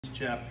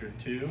Chapter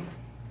 2.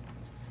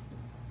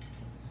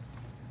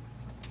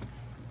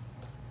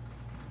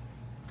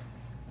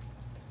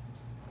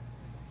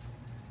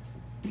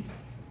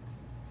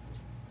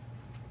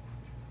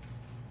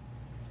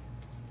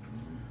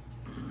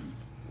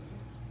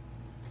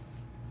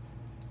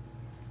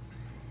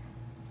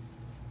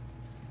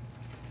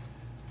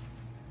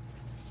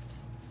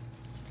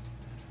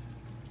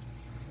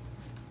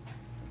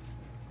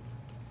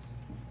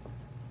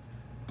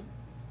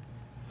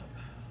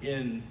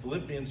 In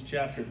Philippians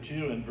chapter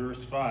 2 and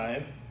verse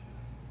 5,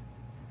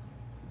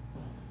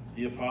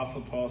 the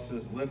Apostle Paul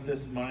says, "Let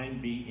this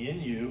mind be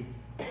in you,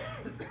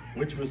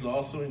 which was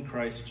also in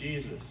Christ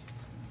Jesus."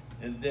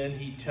 And then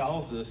he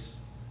tells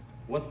us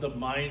what the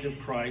mind of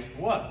Christ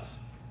was.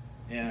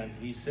 And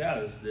he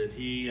says that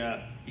he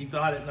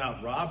thought it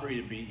not robbery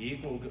to be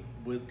equal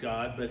with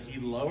God, but he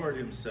lowered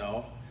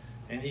himself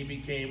and he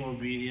became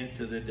obedient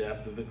to the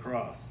death of the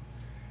cross.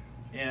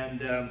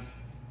 And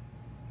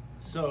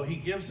so he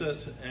gives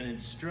us an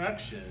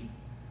instruction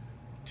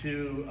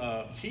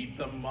to keep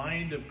the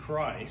mind of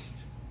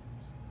Christ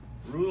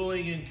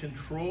ruling and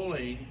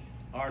controlling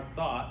our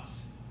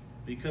thoughts,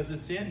 because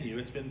it's in you,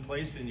 it's been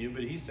placed in you,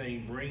 but he's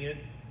saying bring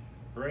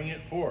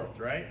it forth,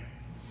 right?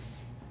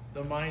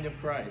 The mind of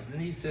Christ.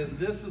 And he says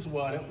this is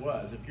what it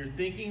was. If you're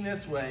thinking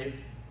this way,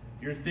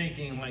 you're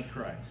thinking like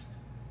Christ.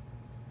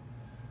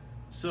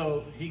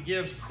 So he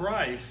gives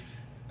Christ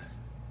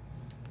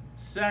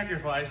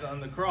sacrifice on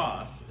the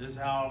cross is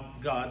how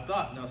God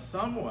thought. Now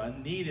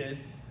someone needed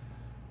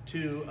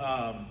to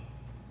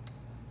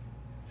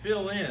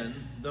fill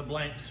in the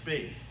blank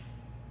space.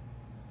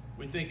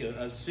 We think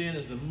of sin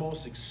as the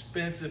most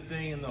expensive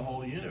thing in the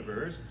whole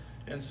universe,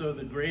 and so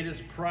the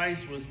greatest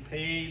price was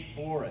paid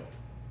for it.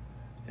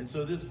 And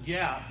so this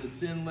gap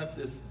that's in left,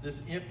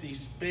 this empty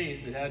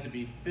space that had to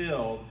be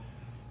filled,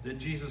 that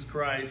Jesus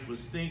Christ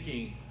was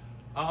thinking,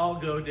 I'll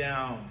go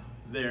down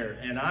there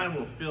and I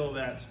will fill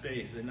that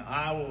space and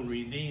I will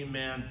redeem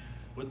man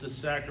with the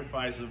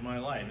sacrifice of my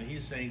life. And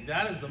he's saying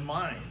that is the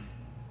mind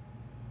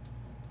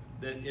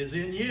that is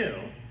in you,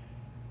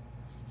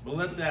 but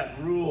let that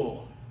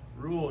rule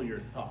your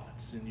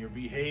thoughts and your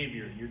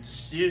behavior and your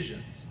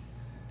decisions.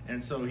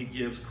 And so he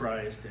gives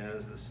Christ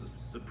as the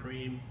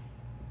supreme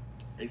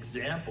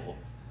example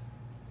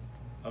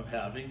of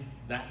having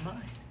that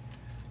mind.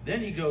 Then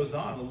he goes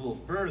on a little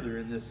further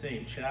in this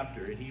same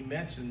chapter and he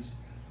mentions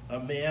a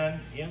man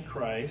in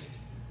Christ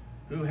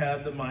who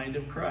had the mind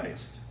of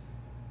Christ.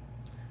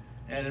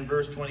 And in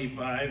verse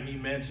 25, he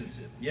mentions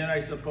it. "Yet I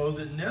supposed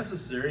it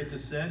necessary to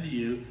send to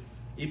you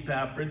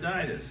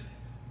Epaphroditus,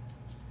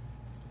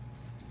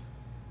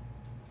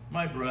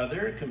 my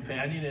brother,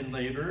 companion in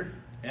labor,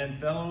 and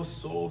fellow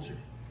soldier."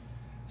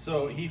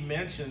 So he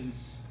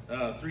mentions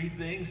three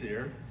things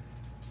here: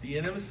 the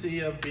intimacy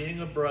of being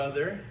a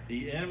brother,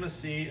 the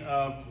intimacy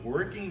of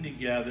working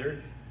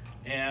together,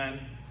 and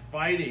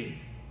fighting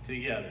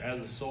together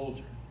as a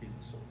soldier. He's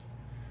a soldier.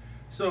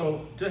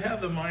 So to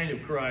have the mind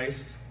of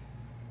Christ,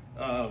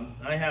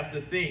 I have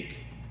to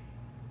think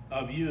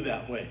of you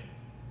that way.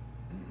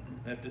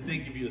 I have to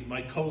think of you as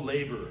my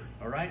co-laborer,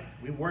 all right?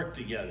 We work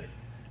together.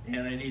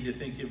 And I need to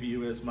think of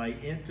you as my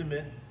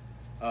intimate,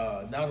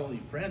 not only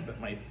friend, but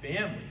my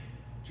family.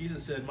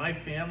 Jesus said, my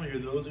family are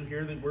those who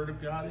hear the word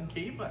of God and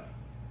keep it.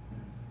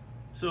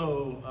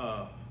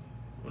 So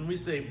when we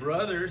say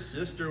brother,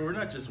 sister, we're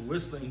not just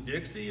whistling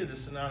Dixie.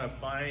 This is not a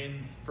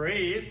fine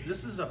phrase.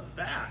 This is a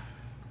fact.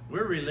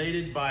 We're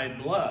related by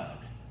blood,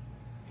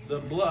 the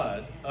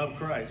blood of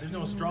Christ. There's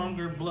no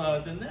stronger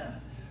blood than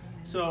that.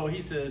 So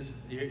he says,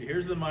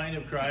 here's the mind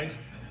of Christ.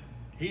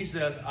 He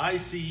says, I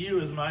see you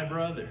as my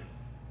brother.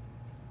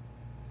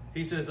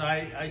 He says,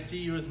 I see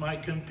you as my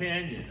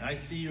companion. I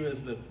see you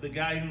as the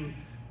guy who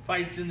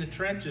fights in the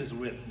trenches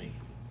with me.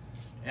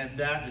 And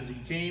that is, he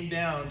came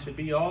down to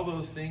be all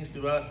those things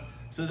to us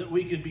so that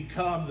we could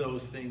become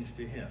those things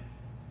to him.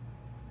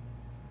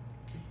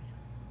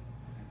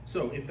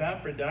 So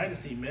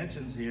Epaphroditus he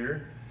mentions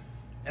here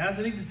as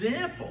an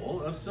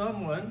example of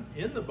someone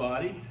in the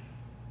body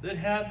that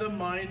had the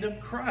mind of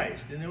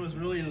Christ, and it was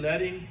really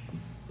letting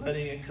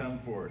it come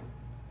forth.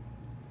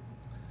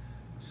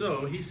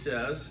 So he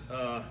says,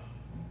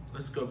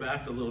 let's go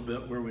back a little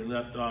bit where we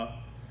left off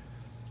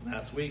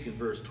last week in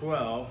verse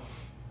 12.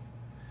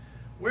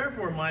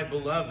 "Wherefore, my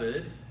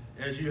beloved,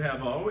 as you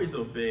have always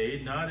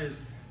obeyed, not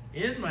as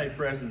in my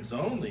presence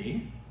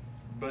only,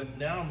 but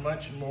now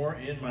much more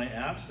in my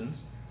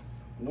absence,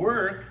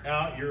 work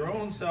out your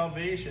own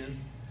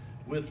salvation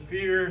with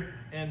fear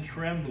and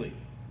trembling."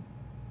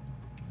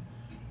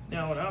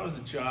 Now, when I was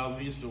a child,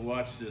 we used to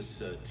watch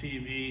this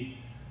TV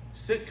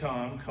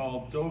sitcom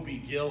called Dobie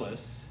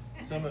Gillis.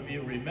 Some of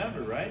you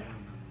remember, right?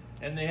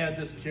 And they had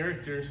this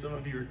character. Some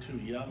of you are too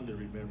young to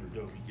remember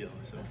Dobie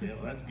Gillis. Okay,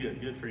 well, that's good.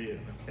 Good for you.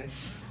 Okay.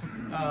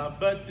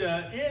 But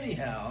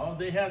anyhow,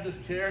 they had this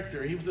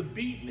character. He was a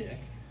beatnik,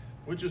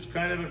 which was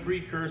kind of a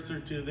precursor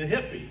to the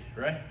hippie,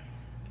 right?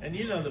 And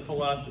you know the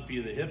philosophy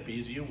of the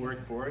hippies. You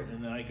work for it,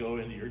 and then I go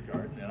into your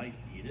garden and I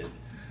eat it.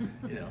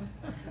 You know,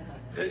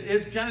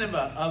 it's kind of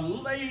a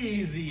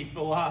lazy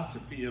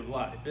philosophy of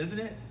life, isn't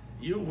it?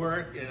 You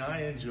work and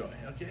I enjoy,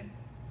 okay?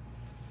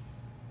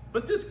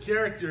 But this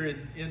character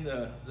in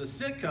the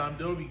sitcom,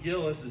 Dobie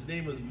Gillis, his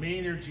name was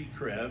Maynard G.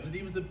 Krebs, and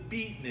he was a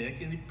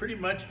beatnik, and he pretty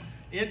much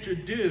he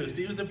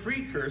was the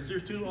precursor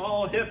to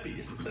all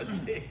hippies,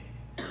 okay?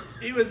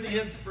 He was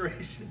the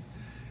inspiration.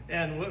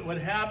 And what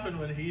happened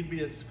when he'd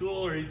be at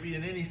school or he'd be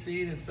in any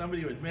scene and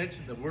somebody would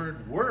mention the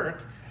word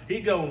work,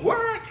 he'd go,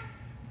 work!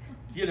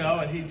 You know,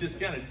 and he'd just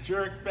kind of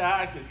jerk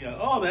back and go,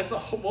 oh, that's a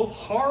most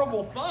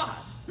horrible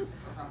thought.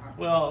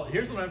 Well,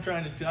 here's what I'm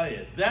trying to tell you.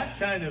 That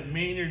kind of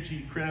Maynard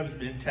G. Krebs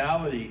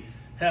mentality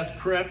has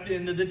crept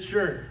into the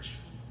church.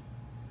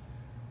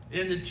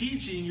 In the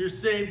teaching, you're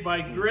saved by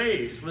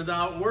grace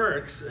without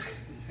works,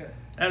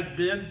 has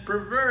been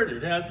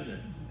perverted, hasn't it?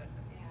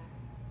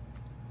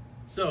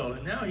 So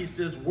now he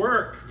says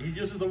work. He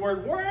uses the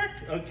word work,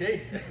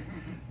 okay,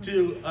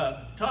 to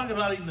talk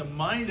about in the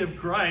mind of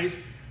Christ.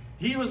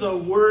 He was a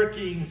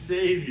working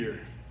Savior.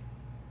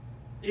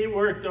 He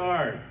worked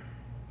hard.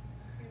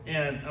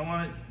 And I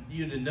want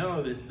you to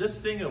know that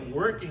this thing of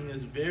working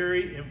is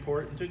very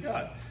important to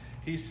God.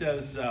 He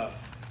says,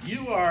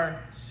 you are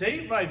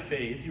saved by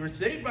faith. You are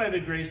saved by the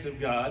grace of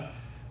God,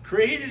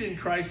 created in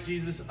Christ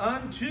Jesus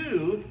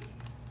unto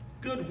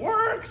good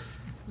works.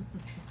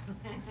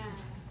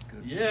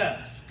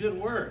 Yes, good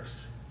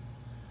works.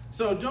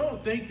 So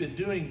don't think that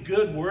doing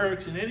good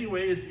works in any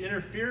way is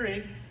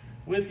interfering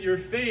with your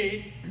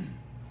faith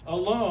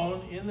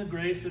alone in the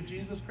grace of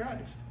Jesus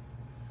Christ.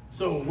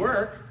 So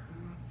work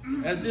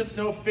as if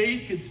no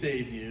faith could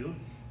save you,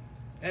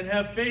 and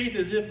have faith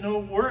as if no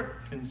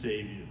work can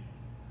save you.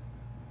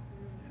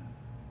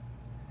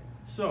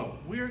 So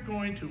we're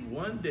going to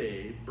one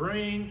day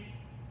bring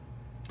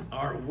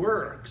our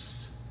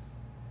works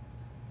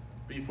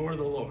before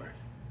the Lord.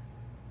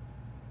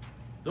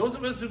 Those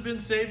of us who've been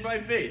saved by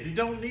faith, who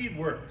don't need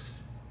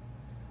works,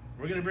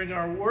 we're going to bring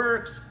our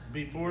works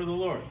before the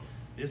Lord.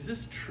 Is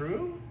this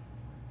true?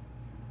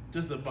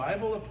 Does the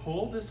Bible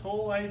uphold this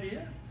whole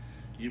idea?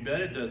 You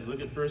bet it does.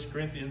 Look at 1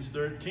 Corinthians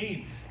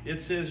 13.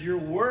 It says your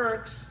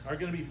works are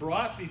going to be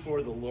brought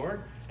before the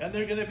Lord, and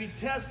they're going to be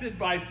tested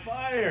by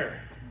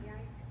fire.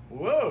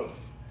 Whoa.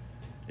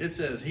 It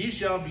says, he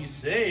shall be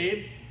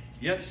saved,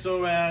 yet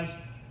so as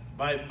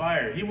by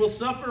fire. He will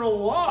suffer a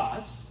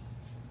loss,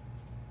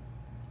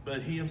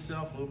 but he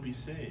himself will be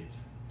saved.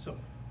 So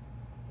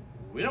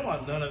we don't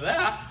want none of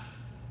that.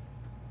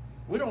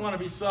 We don't want to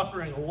be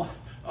suffering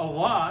a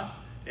loss,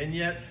 and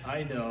yet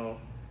I know,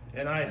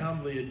 and I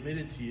humbly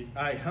admit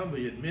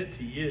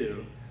to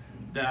you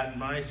that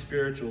my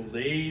spiritual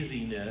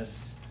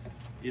laziness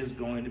is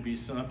going to be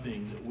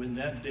something that when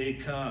that day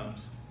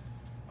comes,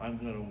 I'm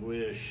going to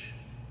wish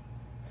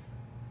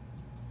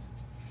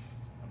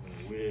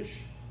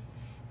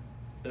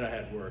that I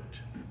had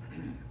worked.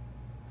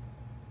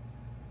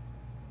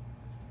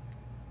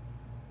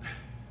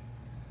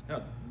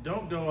 Now,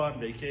 don't go on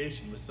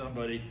vacation with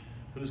somebody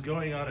who's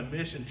going on a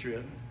mission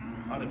trip,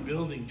 on a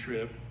building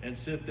trip, and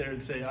sit there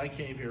and say, I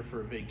came here for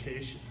a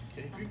vacation.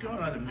 Okay? If you're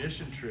going on a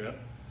mission trip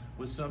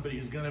with somebody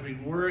who's going to be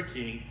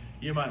working,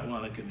 you might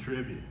want to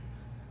contribute.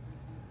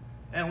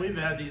 And we've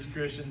had these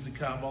Christians that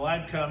come, well,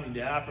 I'm coming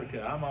to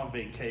Africa, I'm on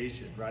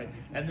vacation, right?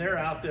 And they're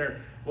out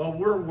there, well,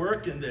 we're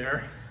working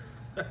there.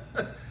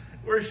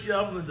 We're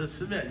shoveling the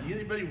cement.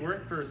 Anybody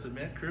work for a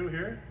cement crew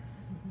here?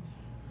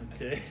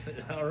 Okay,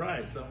 all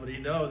right, somebody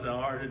knows how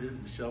hard it is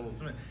to shovel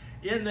cement.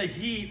 In the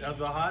heat of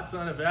the hot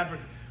sun of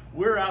Africa,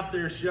 we're out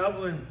there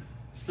shoveling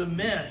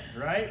cement,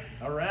 right,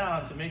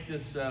 around to make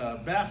this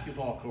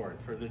basketball court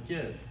for the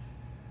kids.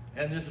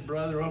 And there's a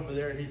brother over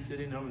there, he's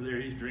sitting over there,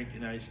 he's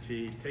drinking iced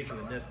tea, he's taking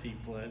a Nestea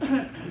plunge.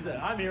 He said,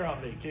 I'm here on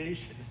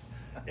vacation.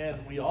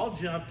 And we all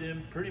jumped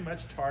in, pretty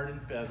much tarred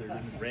and feathered,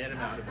 and ran him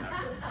out of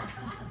Africa.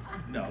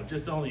 No,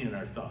 just only in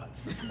our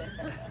thoughts.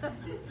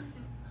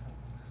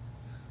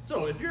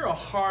 So if you're a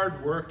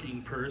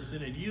hard-working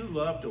person and you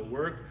love to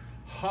work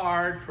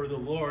hard for the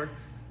Lord,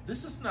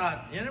 this is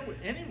not in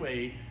any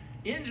way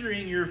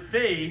injuring your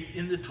faith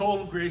in the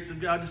total grace of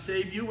God to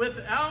save you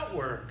without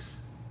works.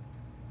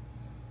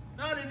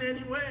 Not in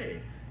any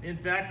way. In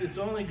fact, it's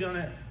only going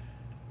to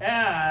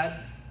add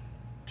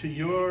to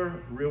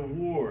your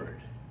reward.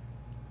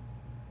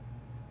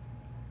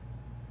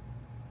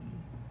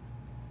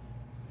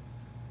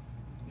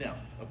 Now,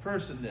 a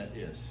person that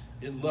is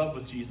in love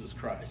with Jesus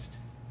Christ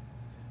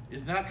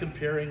is not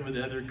comparing with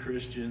other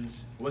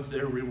Christians. What's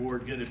their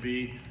reward going to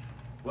be?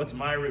 What's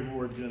my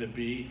reward going to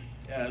be?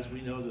 As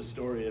we know the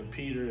story of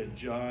Peter and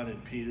John,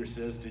 and Peter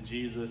says to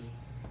Jesus,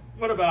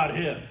 what about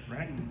him,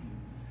 right?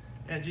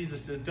 And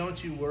Jesus says,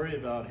 don't you worry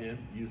about him,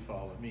 you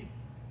follow me.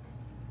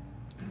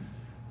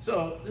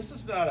 So this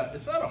is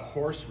it's not a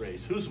horse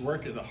race. Who's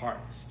working the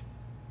hardest?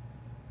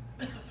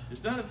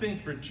 It's not a thing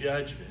for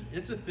judgment.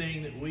 It's a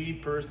thing that we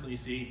personally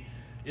see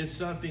is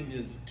something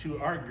that's to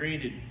our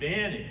great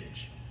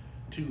advantage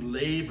to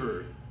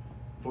labor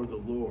for the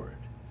Lord.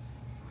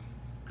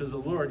 Because the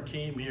Lord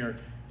came here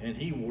and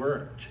he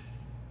worked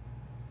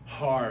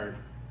hard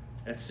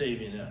at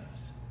saving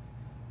us.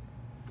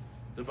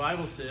 The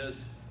Bible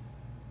says,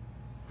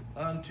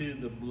 unto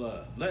the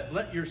blood.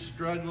 Let your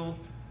struggle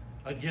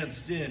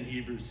against sin,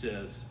 Hebrews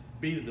says,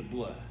 be the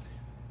blood.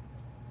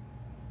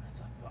 That's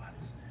a thought,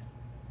 isn't it?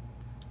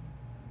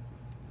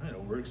 I'm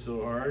going to work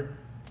so hard,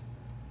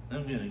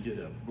 I'm going to get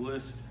a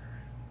blister,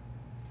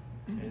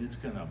 and it's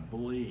going to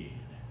bleed.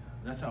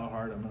 That's how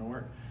hard I'm going to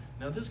work.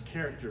 Now, this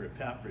character,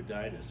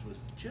 Epaphroditus, was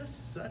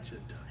just such a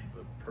type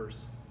of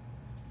person.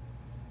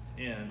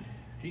 And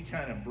he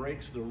kind of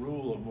breaks the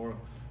rule of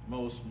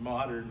most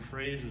modern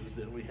phrases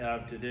that we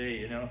have today.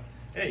 You know,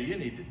 hey, you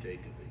need to take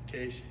a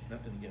vacation.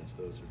 Nothing against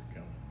those who are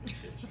coming on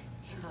vacation.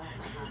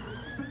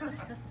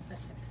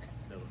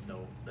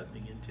 No,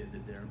 nothing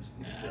intended there. I'm just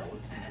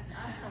jealous.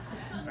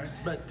 All right,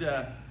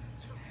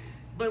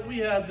 but we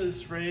have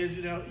this phrase,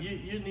 you know,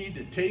 you need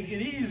to take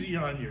it easy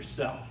on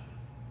yourself.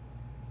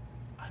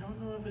 I don't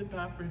know if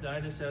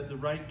Epaphroditus had the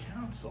right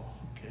counsel,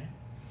 okay?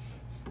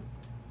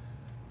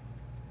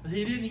 But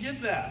he didn't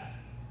get that.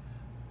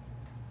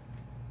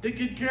 Take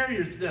good care of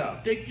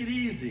yourself. Take it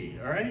easy,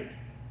 all right?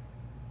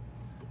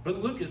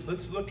 But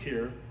let's look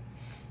here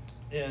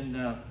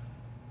in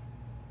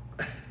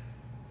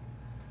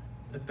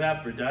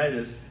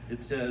Epaphroditus.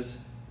 It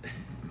says,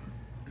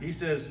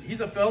 he's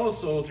a fellow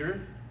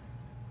soldier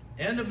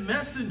and a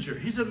messenger.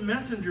 He's a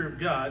messenger of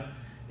God,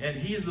 and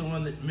he's the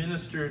one that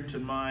ministered to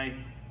my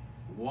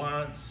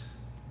wants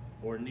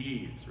or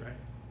needs, right?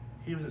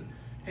 He was,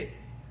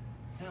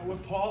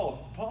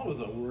 Paul was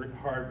a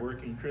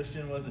hard-working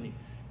Christian, wasn't he?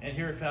 And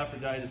here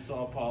Epaphroditus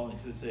saw Paul, and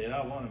he said,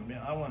 I want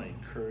to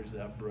encourage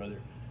that brother,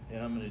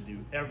 and I'm going to do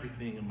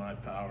everything in my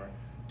power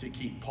to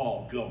keep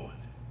Paul going.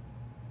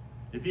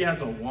 If he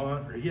has a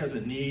want or he has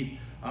a need,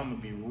 I'm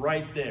going to be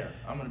right there.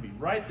 I'm going to be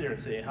right there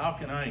and say, how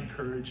can I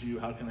encourage you?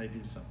 How can I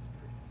do something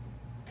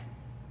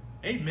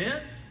for you?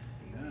 Amen?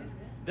 Amen.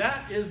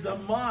 That is the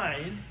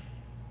mind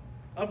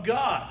of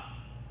God.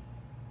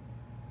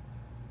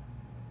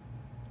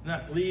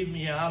 Not leave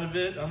me out of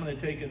it. I'm going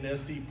to take a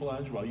nasty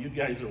plunge while you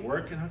guys are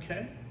working,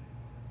 okay?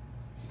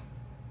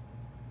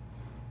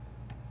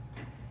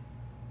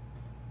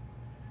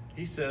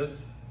 He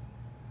says,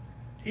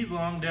 he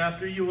longed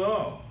after you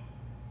all,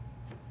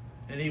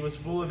 and he was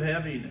full of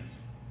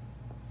heaviness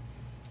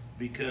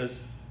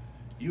because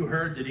you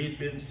heard that he'd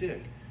been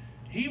sick.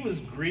 He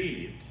was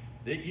grieved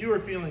that you were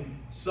feeling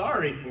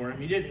sorry for him.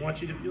 He didn't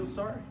want you to feel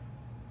sorry.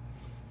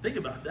 Think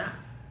about that.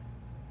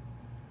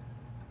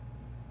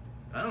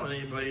 I don't want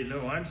anybody to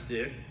know I'm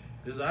sick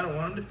because I don't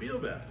want them to feel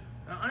bad.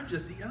 I'm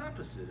just the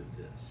opposite of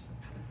this.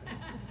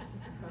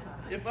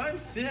 If I'm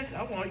sick,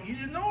 I want you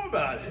to know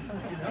about it.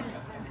 You know?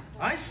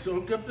 I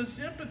soak up the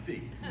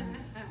sympathy.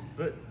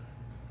 But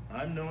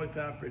I'm no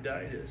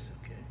Epaphroditus,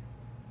 okay?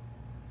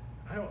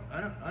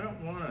 I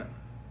don't want to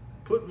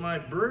put my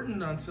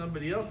burden on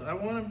somebody else. I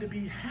want them to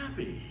be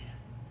happy.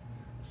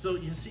 So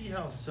you see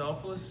how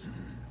selfless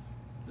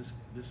this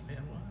man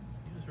was?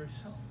 He was very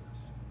selfless.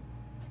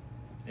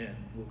 And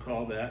we'll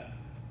call that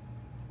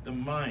the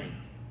mind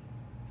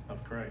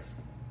of Christ.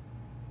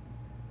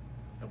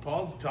 Now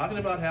Paul's talking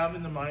about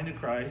having the mind of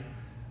Christ,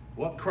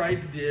 what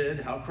Christ did,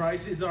 how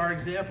Christ is our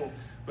example,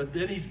 but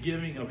then he's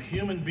giving a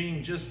human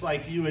being just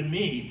like you and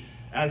me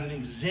as an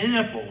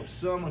example of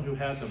someone who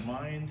had the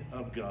mind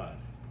of God.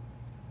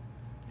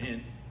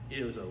 And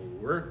he was a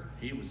worker.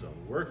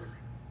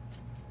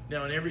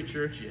 Now in every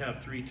church you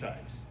have three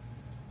types.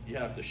 You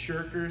have the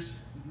shirkers,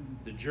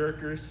 the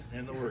jerkers,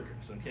 and the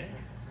workers, okay?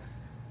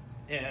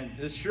 And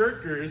the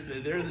shirkers,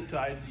 they're the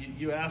types,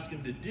 you ask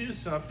them to do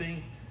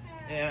something,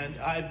 and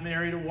I've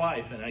married a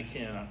wife and I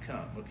cannot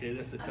come. Okay,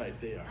 that's the type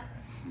they are.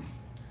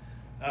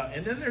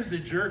 And then there's the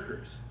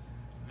jerkers.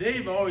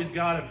 They've always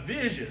got a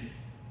vision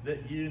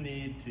that you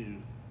need to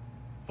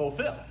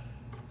fulfill,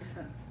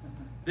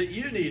 that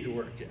you need to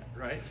work at,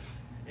 right?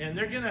 And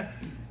they're gonna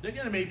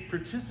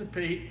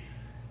participate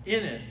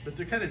in it, but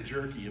they're kind of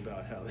jerky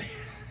about how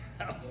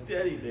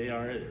steady they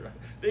are in it, right?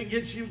 They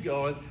get you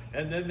going,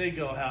 and then they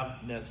go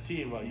have next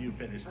tea while you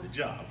finish the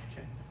job,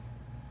 okay?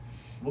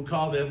 We'll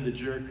call them the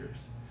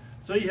jerkers.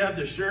 So you have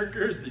the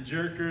shirkers, the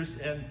jerkers,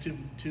 and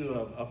to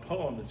a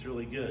poem that's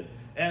really good.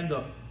 And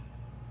the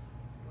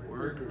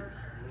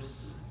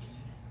workers.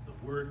 The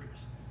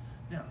workers.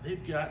 Now,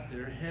 they've got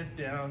their head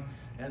down,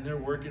 and they're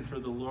working for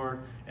the Lord,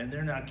 and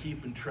they're not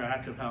keeping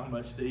track of how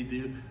much they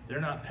do. They're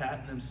not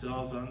patting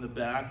themselves on the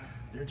back.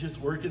 They're just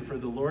working for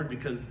the Lord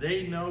because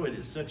they know it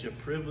is such a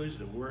privilege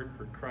to work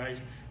for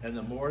Christ, and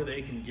the more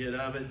they can get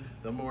of it,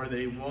 the more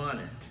they want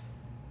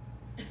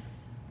it.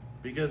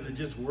 Because they're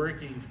just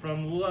working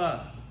from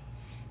love.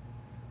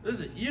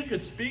 Listen, you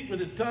could speak with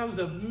the tongues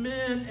of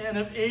men and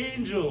of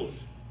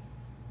angels,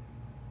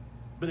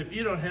 but if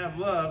you don't have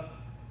love,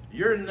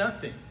 you're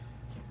nothing.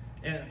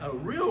 And a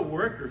real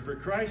worker for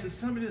Christ is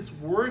somebody that's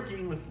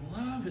working with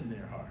love in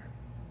their heart.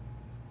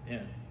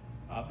 And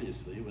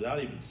obviously,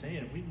 without even saying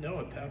it, we know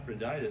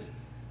Epaphroditus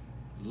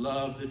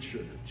loved the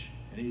church,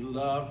 and he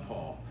loved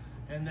Paul,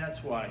 and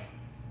that's why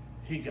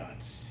he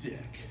got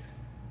sick.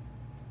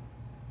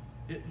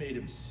 It made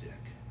him sick.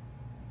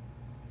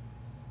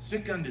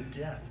 Sick unto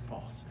death,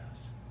 Paul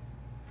says.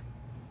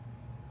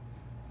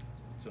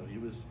 So he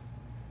was,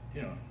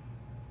 of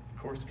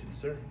course,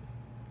 concerned.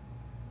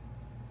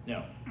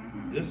 Now,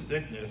 this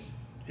sickness,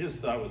 his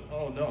thought was,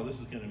 oh no, this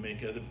is going to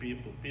make other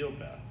people feel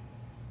bad.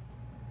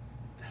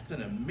 That's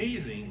an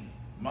amazing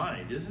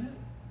mind, isn't it?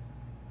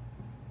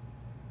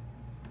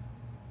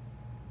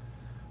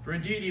 For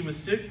indeed he was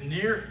sick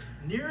near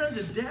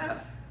unto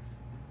death.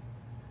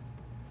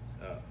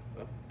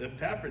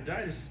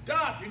 Epaphroditus,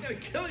 stop, you're going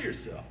to kill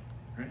yourself.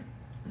 Right?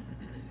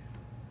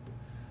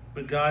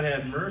 But God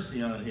had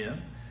mercy on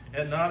him,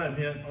 and not on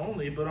him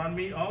only, but on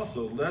me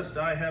also, lest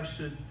I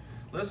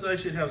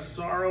should have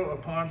sorrow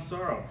upon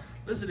sorrow.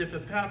 Listen, if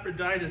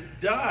Epaphroditus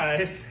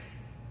dies,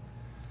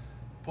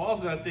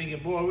 Paul's not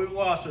thinking, boy, we've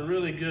lost a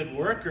really good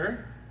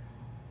worker.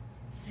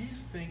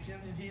 He's thinking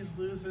that he's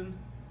losing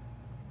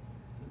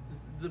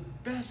the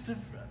best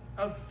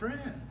of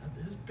friend,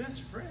 his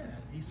best friend.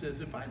 He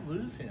says, if I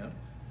lose him,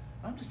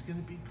 I'm just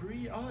going to be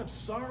grieved. I'll have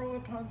sorrow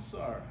upon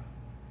sorrow.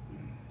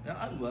 Now,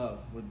 I love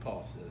when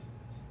Paul says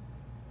this.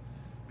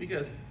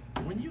 Because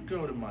when you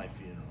go to my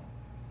funeral,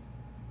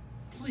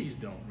 please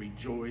don't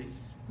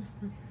rejoice.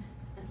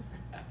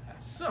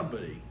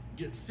 Somebody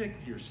get sick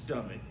to your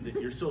stomach that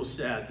you're so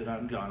sad that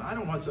I'm gone. I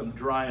don't want some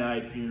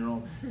dry-eyed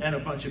funeral and a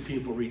bunch of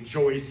people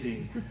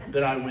rejoicing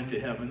that I went to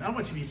heaven. I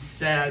want you to be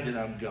sad that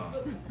I'm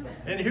gone.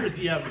 And here's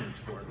the evidence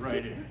for it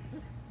right here.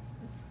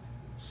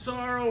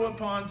 Sorrow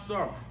upon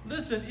sorrow.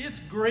 Listen,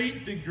 it's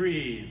great to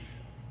grieve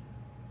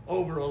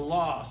over a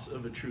loss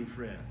of a true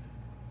friend.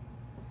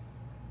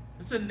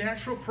 It's a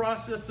natural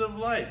process of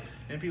life.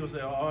 And people say,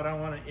 oh, I don't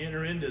want to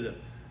enter into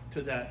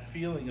that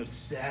feeling of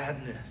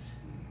sadness.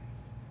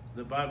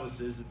 The Bible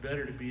says it's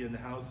better to be in the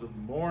house of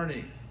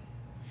mourning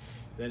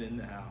than in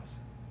the house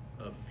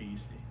of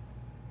feasting.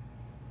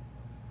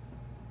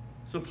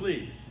 So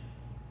please,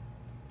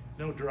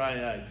 no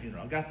dry-eyed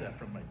funeral. I got that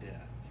from my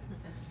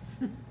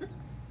dad.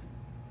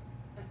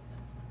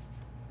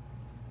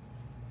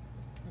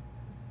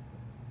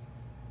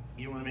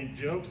 You want to make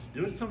jokes?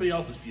 Do it at somebody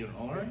else's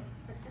funeral, all right?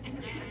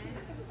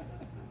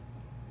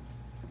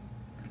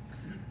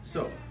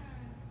 So,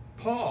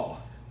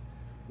 Paul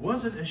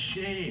wasn't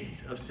ashamed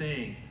of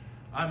saying,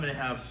 I'm going to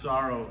have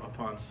sorrow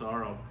upon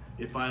sorrow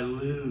if I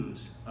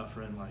lose a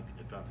friend like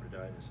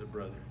Epaphroditus, a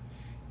brother.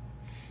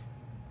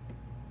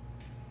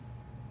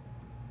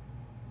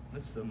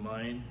 That's the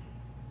mind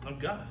of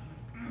God.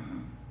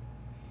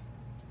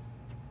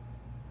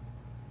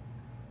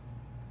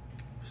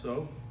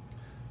 So,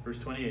 verse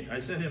 28, I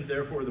sent him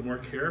therefore the more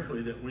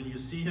carefully, that when you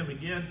see him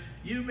again,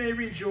 you may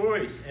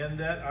rejoice, and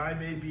that I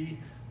may be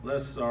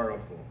less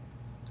sorrowful.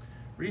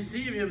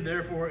 Receive him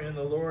therefore in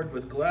the Lord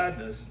with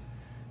gladness,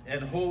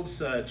 and hold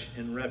such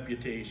in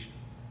reputation.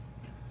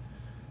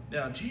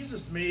 Now,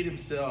 Jesus made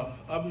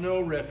himself of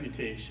no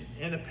reputation,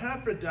 and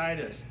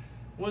Epaphroditus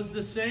was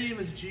the same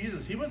as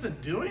Jesus. He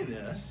wasn't doing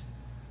this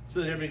so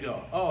that everybody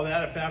go, oh,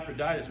 that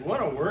Epaphroditus,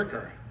 what a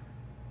worker.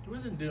 He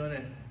wasn't doing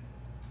it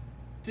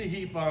to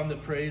heap on the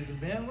praise of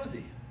man, was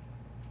he?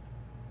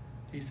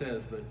 He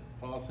says, but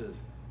Paul says,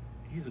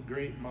 he's a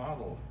great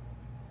model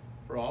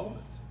for all of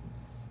us.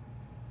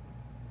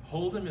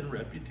 Hold him in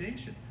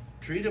reputation.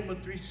 Treat him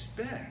with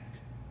respect.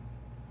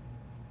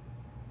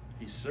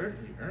 He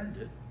certainly earned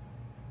it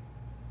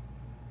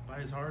by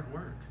his hard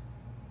work.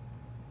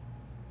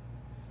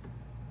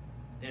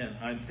 And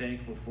I'm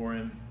thankful for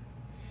him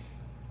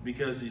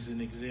because he's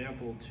an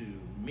example to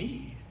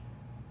me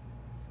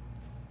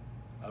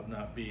of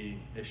not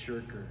being a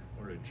shirker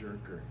or a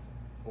jerker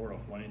or a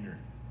whiner.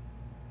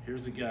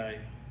 Here's a guy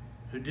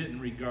who didn't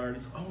regard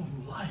his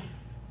own life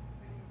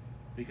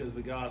because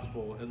the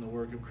gospel and the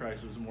work of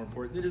Christ was more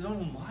important than his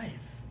own life.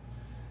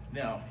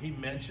 Now, he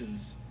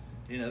mentions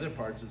in other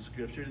parts of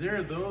Scripture, there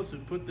are those who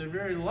put their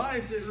very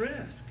lives at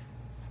risk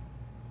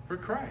for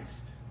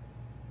Christ.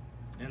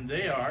 And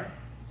they are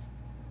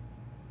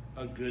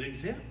a good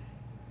example.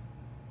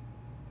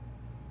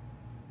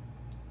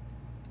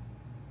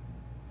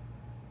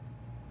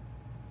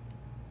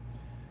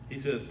 He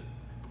says,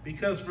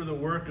 because for the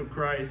work of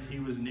Christ he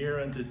was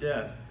near unto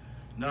death,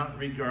 not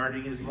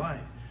regarding his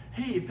life.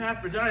 Hey,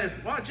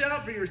 Epaphroditus, watch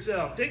out for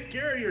yourself. Take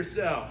care of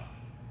yourself.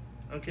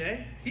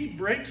 Okay? He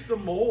breaks the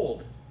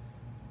mold.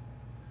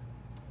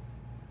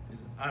 He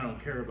says, I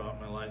don't care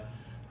about my life.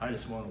 I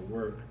just want to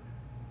work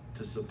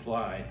to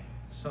supply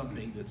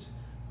something that's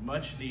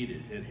much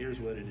needed. And here's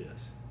what it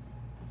is.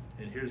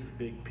 And here's the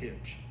big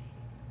pinch.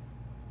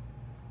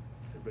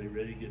 Everybody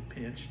ready to get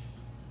pinched?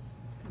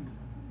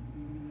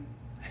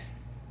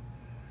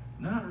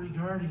 Not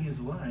regarding his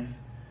life,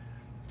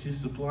 to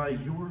supply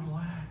your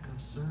lack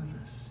of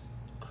service.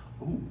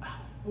 Ooh,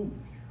 ow, ooh,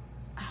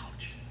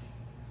 ouch.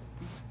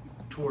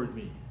 Toward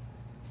me.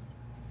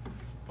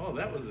 Oh,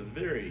 that was a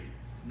very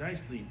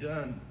nicely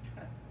done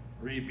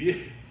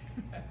rebuke.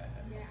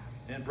 Yeah.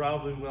 And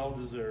probably well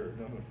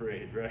deserved, I'm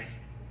afraid, right?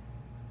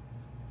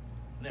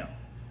 Now,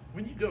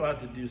 when you go out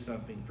to do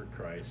something for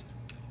Christ,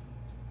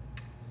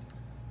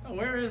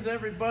 where is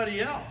everybody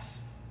else?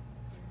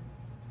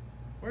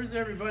 Where's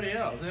everybody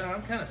else?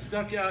 I'm kind of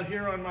stuck out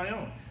here on my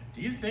own.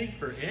 Do you think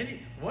for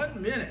any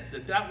 1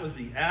 minute that was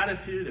the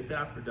attitude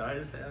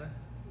Epaphroditus had?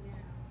 Yeah.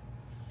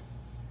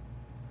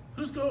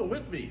 Who's going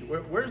with me?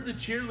 Where's the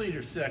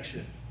cheerleader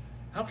section?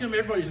 How come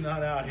everybody's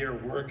not out here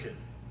working?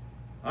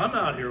 I'm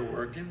out here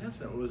working.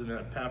 Wasn't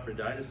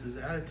Epaphroditus'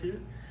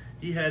 attitude.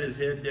 He had his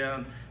head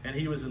down, and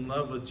he was in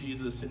love with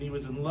Jesus, and he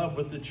was in love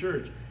with the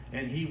church,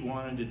 and he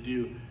wanted to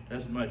do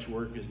as much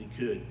work as he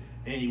could,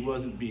 and he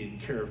wasn't being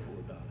careful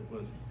about it,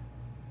 was he?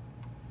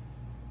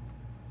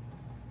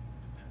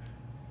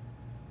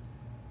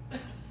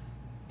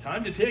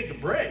 Time to take a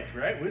break,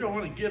 right? We don't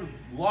want to get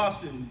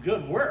lost in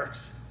good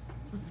works.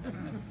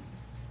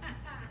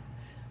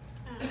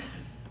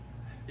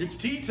 It's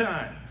tea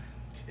time.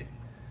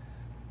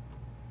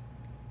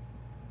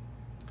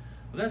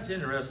 Well, that's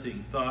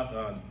interesting thought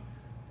on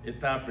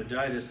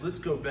Epaphroditus. Let's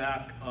go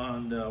back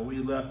on, we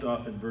left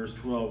off in verse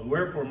 12.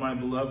 Wherefore, my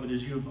beloved,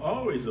 as you have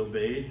always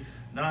obeyed,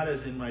 not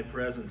as in my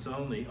presence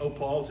only. Oh,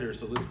 Paul's here,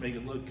 so let's make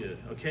it look good,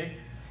 okay?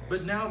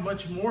 But now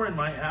much more in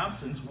my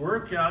absence,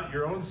 work out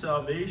your own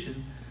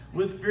salvation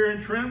with fear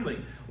and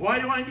trembling. Why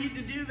do I need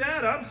to do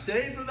that? I'm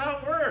saved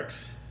without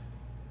works.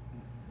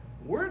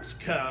 Works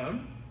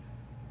come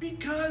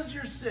because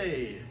you're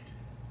saved.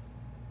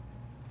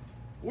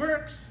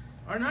 Works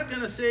are not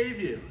going to save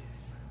you.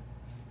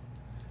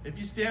 If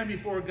you stand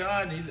before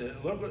God and he said,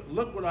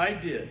 look what I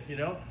did. You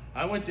know,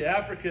 I went to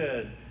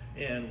Africa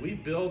and we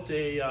built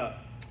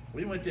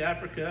we went to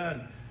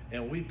Africa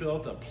and we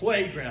built a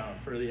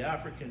playground for the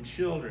African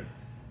children.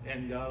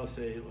 And God will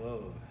say,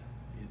 well,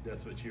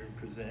 that's what you're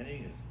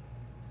presenting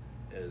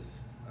as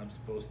I'm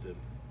supposed to,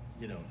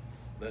 you know,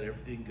 let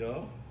everything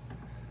go.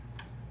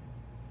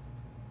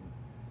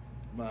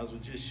 Might as well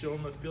just show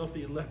them a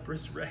filthy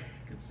leprous rag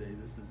and say,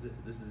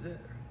 this is it,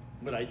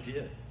 what I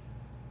did.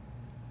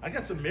 I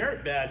got some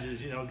merit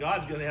badges, you know,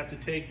 God's going to have to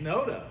take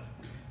note of.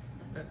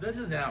 That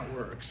isn't how it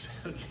works,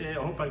 okay?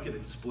 I hope I can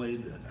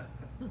explain this.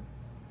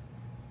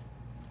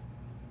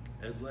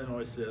 As Len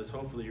always says,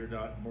 hopefully you're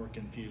not more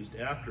confused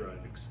after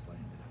I've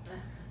explained it.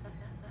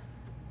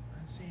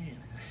 I'm saying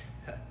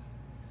that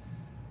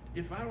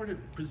if I were to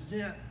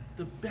present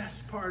the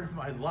best part of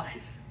my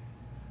life,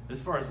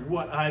 as far as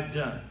what I've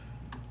done,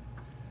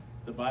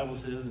 the Bible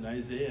says in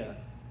Isaiah,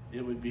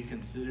 it would be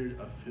considered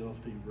a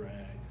filthy rag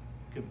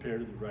compared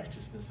to the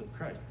righteousness of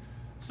Christ.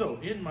 So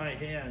in my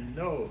hand,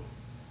 no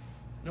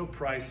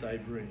price I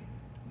bring.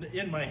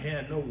 In my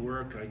hand, no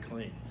work I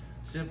claim.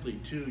 Simply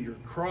to your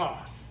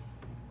cross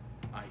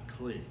I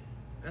cling.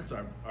 That's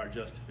our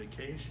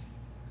justification.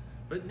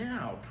 But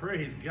now,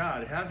 praise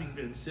God, having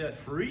been set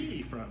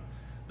free from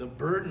the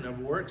burden of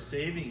work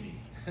saving me.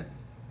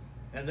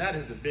 And that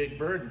is a big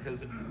burden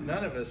because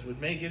none of us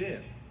would make it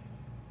in.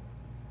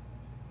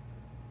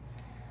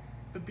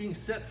 But being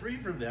set free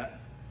from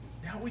that,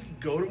 now we can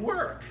go to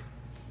work.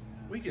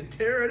 We can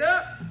tear it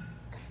up.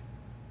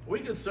 We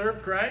can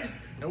serve Christ,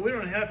 and we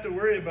don't have to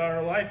worry about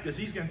our life because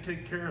he's going to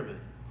take care of it.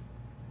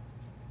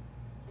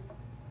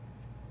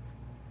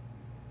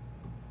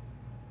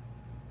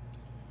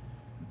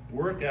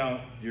 Work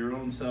out your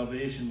own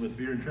salvation with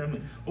fear and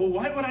trembling. Well,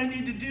 why would I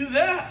need to do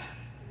that?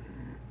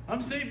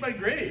 I'm saved by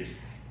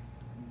grace.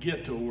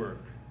 Get to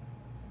work.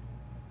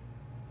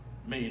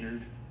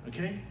 Maynard,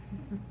 okay?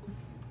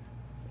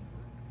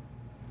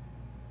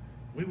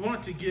 We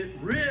want to get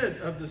rid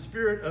of the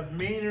spirit of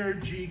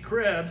Maynard G.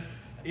 Krebs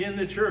in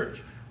the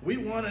church. We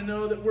want to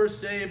know that we're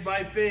saved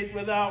by faith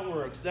without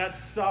works.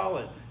 That's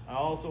solid. I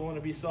also want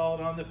to be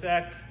solid on the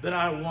fact that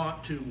I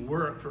want to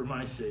work for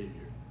my Savior.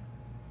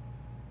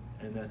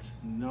 And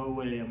that's no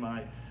way am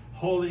I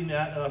holding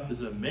that up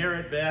as a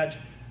merit badge.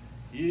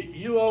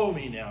 You owe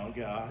me now,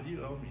 God.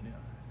 You owe me now.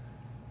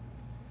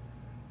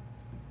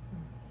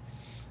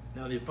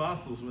 Now the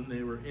apostles, when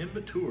they were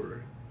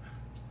immature,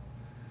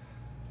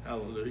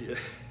 hallelujah,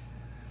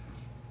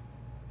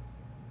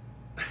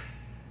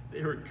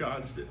 they were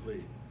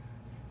constantly,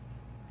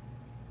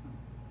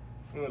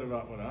 what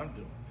about what I'm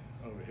doing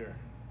over here?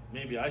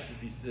 Maybe I should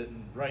be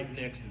sitting right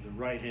next to the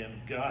right hand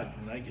of God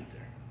when I get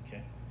there,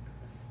 okay?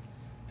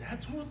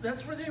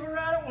 That's where they were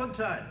at one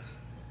time,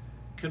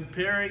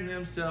 comparing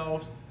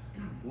themselves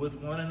with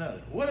one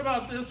another. What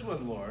about this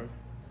one, Lord?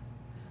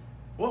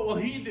 What will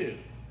he do?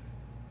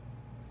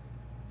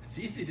 It's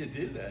easy to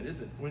do that,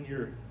 isn't it, when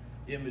you're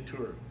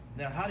immature?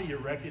 Now, how do you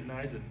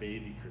recognize a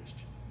baby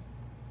Christian?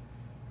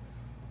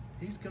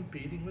 He's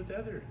competing with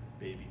other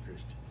baby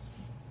Christians.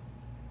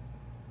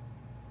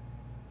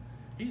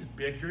 He's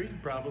bickering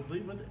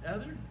probably with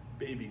other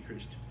baby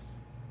Christians.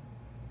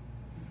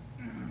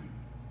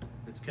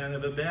 It's kind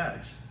of a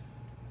badge.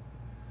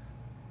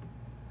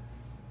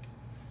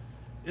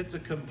 It's a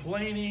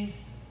complaining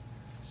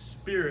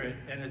spirit,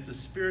 and it's a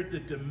spirit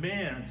that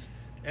demands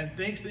and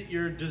thinks that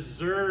you're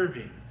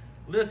deserving.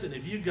 Listen,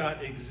 if you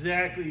got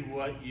exactly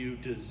what you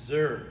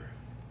deserve,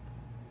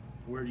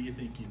 where do you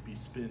think you'd be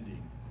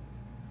spending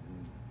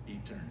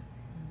eternity?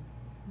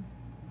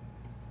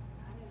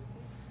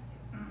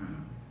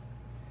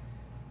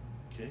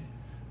 Okay,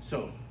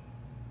 so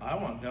I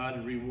want God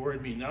to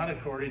reward me not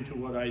according to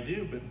what I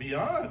do, but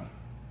beyond.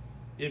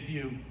 If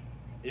you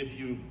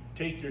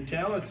take your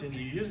talents and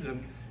you use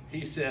them,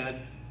 he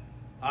said,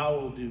 I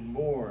will do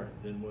more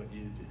than what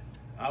you did.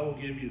 I will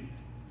give you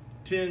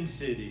 10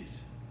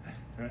 cities.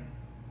 Right?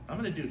 I'm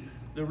going to do.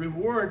 The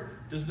reward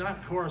does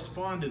not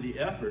correspond to the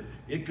effort.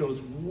 It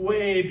goes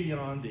way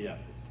beyond the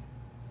effort.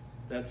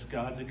 That's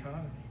God's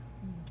economy.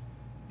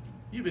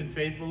 You've been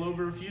faithful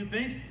over a few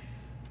things.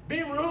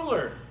 Be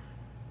ruler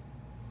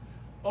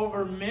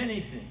over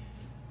many things.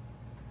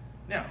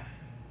 Now,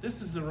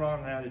 this is the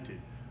wrong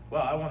attitude.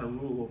 Well, I want to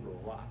rule over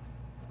a lot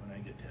when I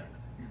get to heaven.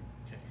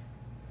 Okay.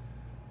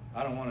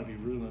 I don't want to be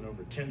ruling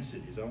over 10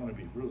 cities. I want to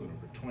be ruling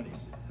over 20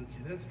 cities.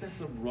 Okay,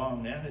 that's a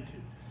wrong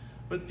attitude.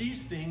 But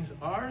these things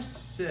are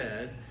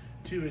said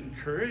to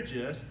encourage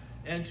us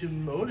and to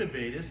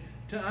motivate us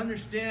to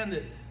understand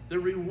that the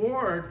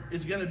reward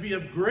is going to be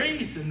of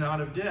grace and not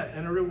of debt.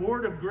 And a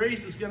reward of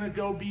grace is going to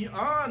go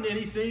beyond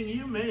anything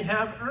you may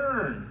have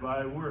earned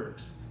by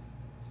works.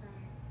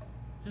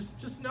 That's right.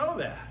 Just know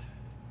that.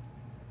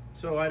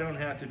 So I don't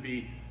have to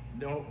be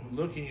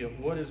looking at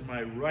what is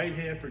my right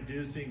hand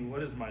producing,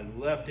 what is my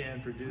left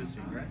hand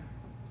producing, right?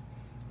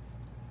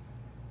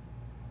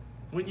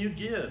 When you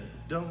give,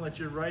 don't let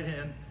your right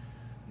hand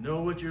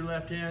know what your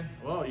left hand,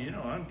 well, you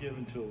know, I'm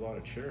giving to a lot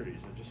of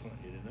charities. I just want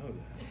you to know that.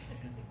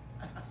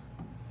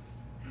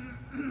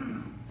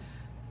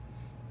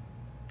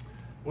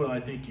 Well, I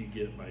think you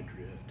get my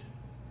drift.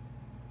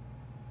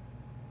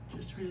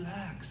 Just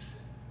relax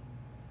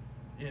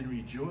and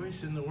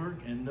rejoice in the work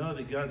and know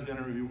that God's going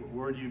to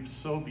reward you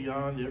so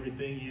beyond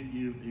everything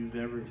you've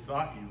ever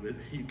thought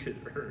you could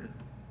earn.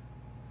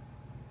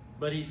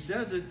 But he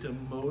says it to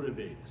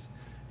motivate us.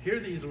 Hear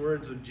these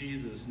words of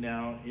Jesus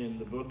now in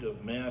the book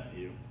of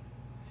Matthew.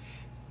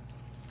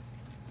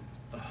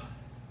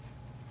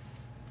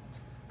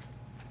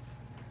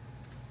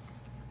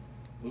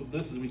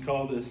 We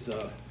call this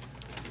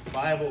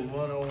Bible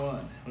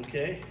 101,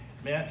 okay?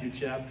 Matthew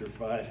chapter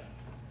 5.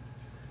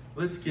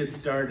 Let's get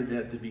started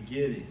at the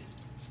beginning.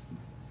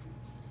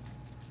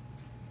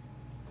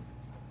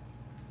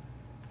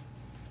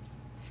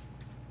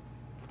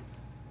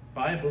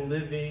 Bible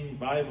living,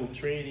 Bible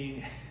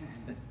training,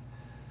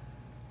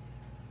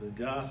 the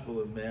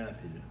Gospel of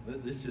Matthew.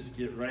 Let's just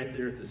get right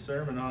there at the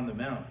Sermon on the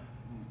Mount.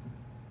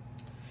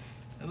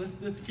 And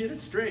let's get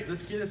it straight.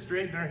 Let's get it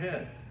straight in our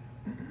head.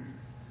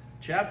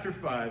 Chapter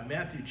 5,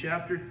 Matthew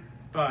chapter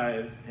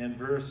 5 and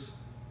verse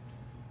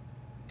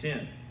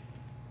 10.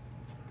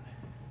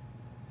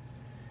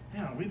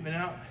 Now, we've been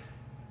out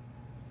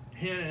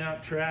handing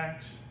out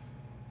tracts.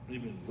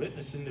 We've been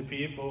witnessing to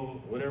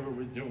people, whatever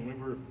we're doing. We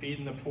were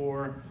feeding the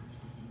poor,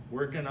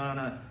 working on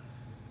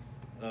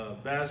a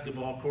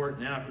basketball court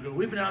in Africa.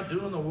 We've been out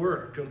doing the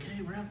work,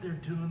 okay? We're out there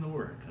doing the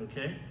work,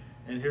 okay?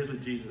 And here's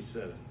what Jesus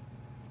says.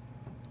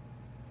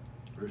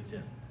 Verse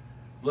 10.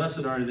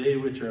 Blessed are they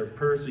which are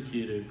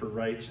persecuted for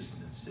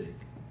righteousness' sake.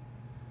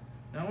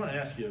 Now I want to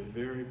ask you a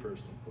very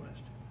personal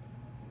question.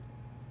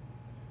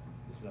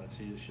 Let's not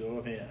see a show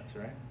of hands,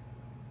 right?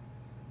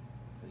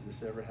 Has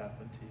this ever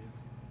happened to you?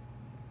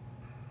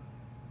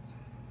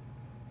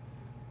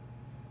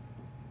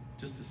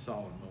 Just a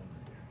solemn moment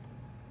here.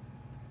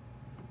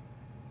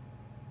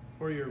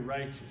 For your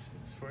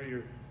righteousness, for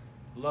your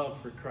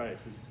love for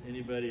Christ. Has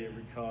anybody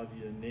ever called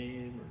you a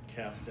name or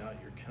cast out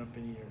your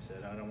company or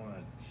said, I don't want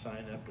to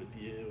sign up with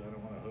you, I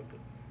don't want to hook up,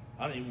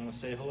 I don't even want to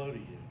say hello to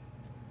you?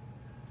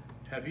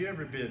 Have you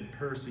ever been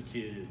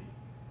persecuted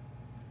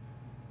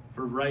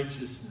for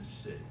righteousness'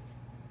 sake?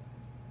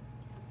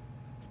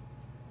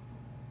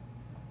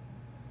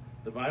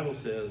 The Bible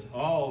says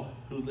all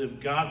who live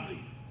godly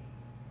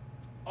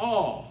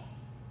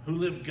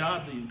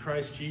in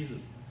Christ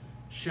Jesus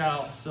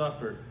shall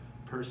suffer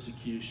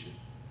persecution.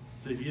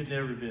 So if you've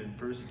never been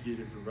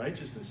persecuted for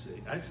righteousness'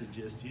 sake, I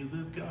suggest you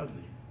live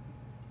godly.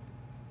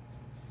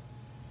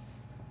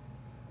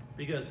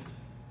 Because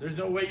there's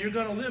no way you're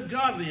going to live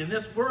godly in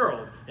this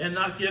world and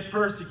not get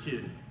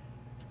persecuted.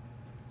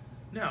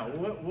 Now,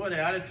 what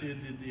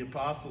attitude did the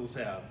apostles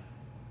have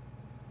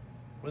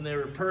when they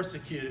were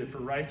persecuted for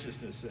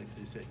righteousness' sake?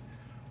 They say,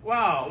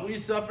 wow, we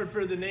suffered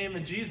for the name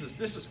of Jesus.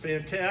 This is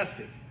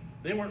fantastic.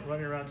 They weren't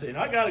running around saying,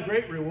 I got a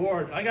great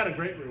reward. I got a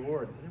great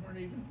reward. They weren't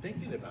even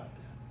thinking about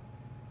that.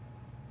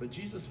 But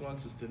Jesus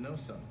wants us to know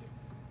something.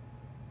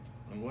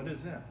 And what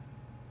is that?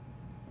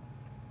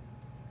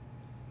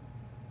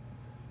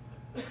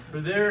 For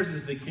theirs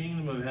is the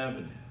kingdom of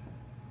heaven.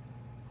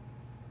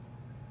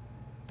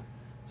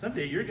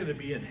 Someday you're going to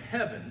be in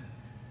heaven,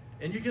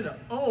 and you're going to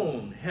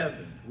own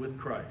heaven with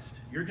Christ.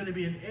 You're going to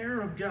be an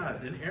heir of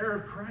God, an heir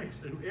of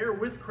Christ, an heir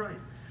with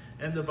Christ.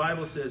 And the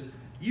Bible says,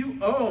 you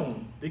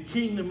own the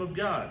kingdom of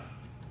God.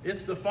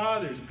 It's the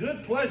Father's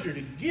good pleasure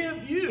to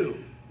give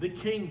you the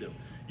kingdom.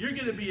 You're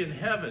going to be in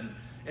heaven,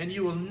 and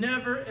you will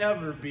never,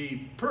 ever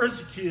be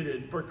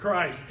persecuted for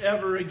Christ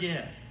ever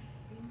again.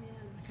 Amen.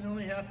 It can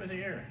only happen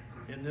here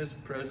in this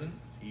present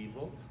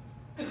evil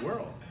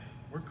world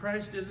where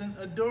Christ isn't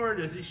adored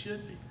as he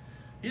should be.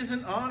 He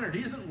isn't honored.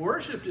 He isn't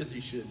worshipped as he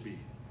should be.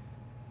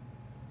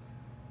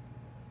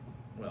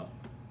 Well,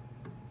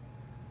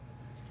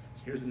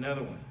 here's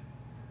another one.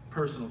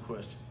 Personal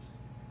questions.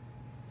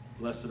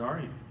 Blessed are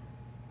you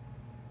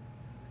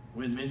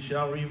when men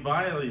shall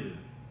revile you.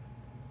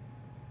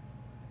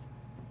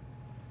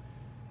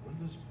 What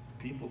are those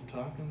people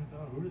talking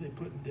about? Who are they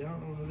putting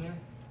down over there?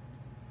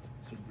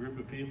 Some group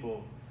of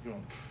people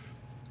going,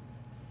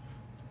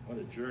 what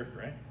a jerk,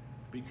 right?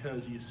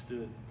 Because you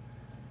stood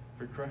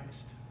for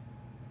Christ.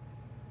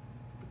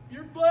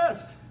 You're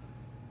blessed.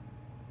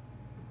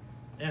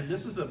 And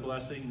this is a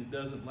blessing that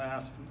doesn't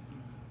last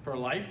for a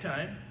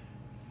lifetime.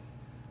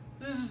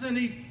 This is an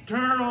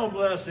eternal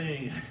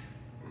blessing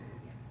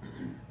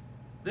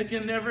that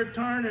can never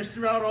tarnish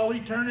throughout all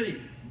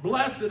eternity.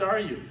 Blessed are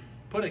you.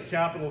 Put a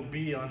capital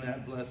B on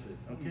that blessed.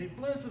 Okay?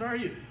 Blessed are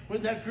you.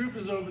 When that group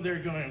is over there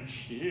going,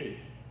 gee.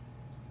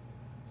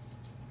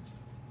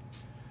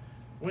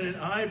 When an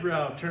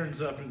eyebrow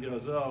turns up and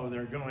goes, oh,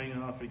 they're going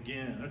off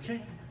again.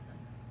 Okay?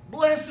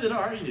 Blessed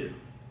are you.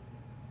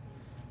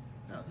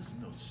 Now, this is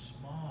no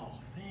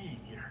small thing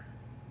here.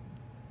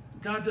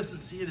 God doesn't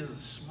see it as a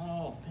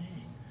small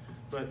thing.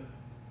 But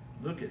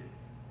look at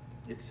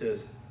it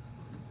says,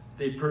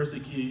 they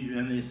persecute you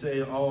and they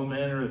say all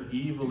manner of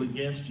evil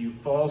against you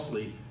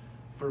falsely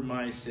for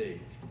my sake.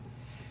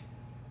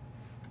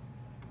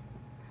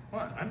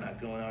 Well, I'm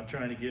not going out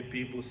trying to get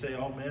people to say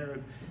all manner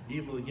of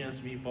evil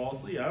against me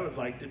falsely. I would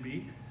like to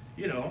be,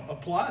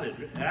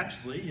 applauded.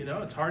 Actually,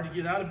 it's hard to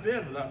get out of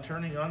bed without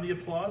turning on the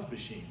applause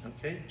machine.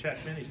 Okay? Jack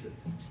Finney said.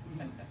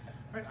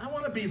 Right? I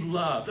want to be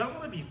loved. I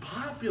want to be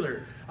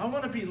popular. I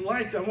want to be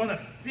liked. I want to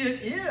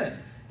fit in.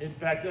 In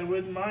fact, I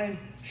wouldn't mind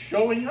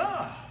showing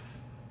off.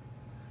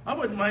 I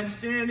wouldn't mind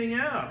standing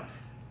out.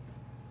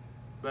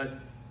 But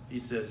he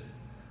says,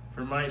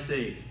 for my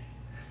sake,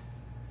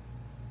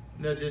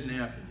 that didn't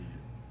happen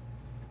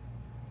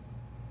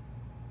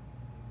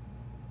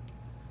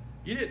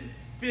to you. You didn't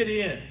fit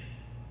in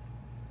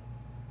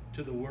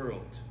to the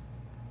world.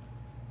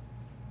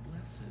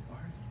 Blessed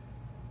are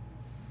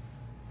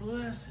you.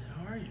 Blessed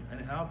are you.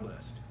 And how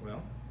blessed?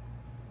 Well,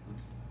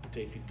 let's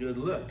take a good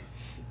look.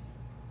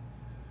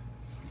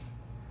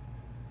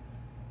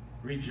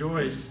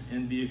 Rejoice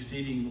and be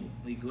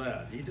exceedingly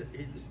glad. It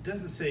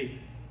doesn't say,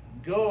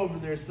 go over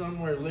there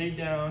somewhere, lay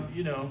down,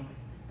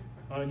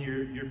 on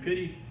your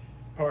pity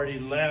party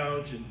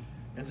lounge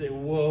and say,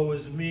 woe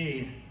is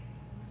me.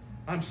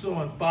 I'm so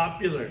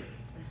unpopular.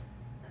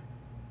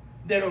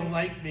 They don't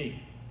like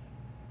me.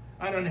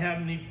 I don't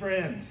have any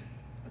friends.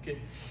 Okay,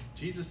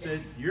 Jesus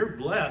said, you're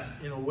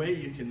blessed in a way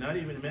you cannot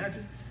even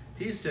imagine.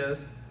 He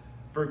says,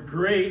 for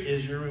great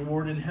is your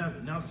reward in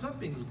heaven. Now,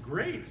 something's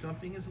great,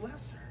 something is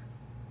lesser.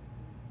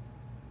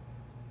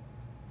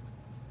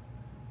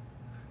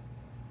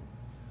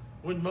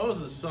 When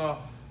Moses saw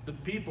the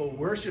people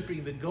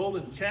worshiping the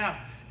golden calf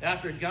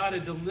after God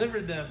had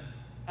delivered them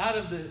out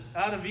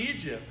of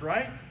Egypt,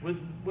 right?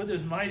 With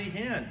his mighty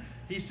hand.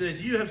 He said,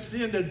 you have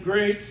sinned a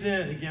great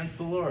sin against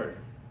the Lord.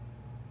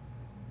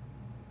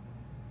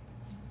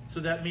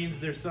 So that means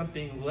there's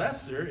something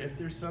lesser if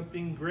there's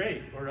something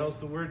great, or else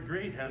the word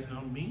great has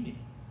no meaning.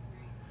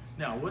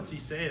 Now, what's he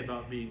say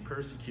about being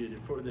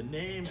persecuted for the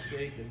name's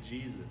sake of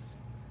Jesus?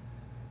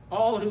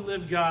 All who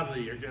live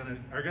godly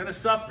are gonna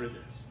suffer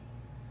this.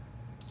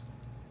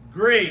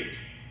 Great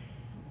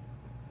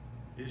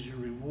is your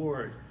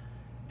reward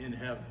in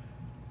heaven.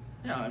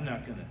 Now, I'm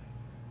not going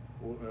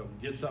to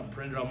get something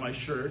printed on my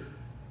shirt.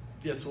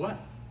 Guess what?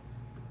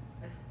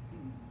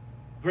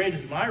 Great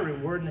is my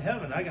reward in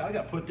heaven. I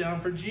got put down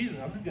for Jesus.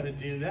 I'm not going to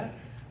do that.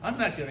 I'm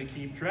not going to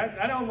keep track.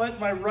 I don't let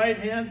my right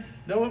hand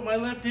know what my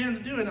left hand's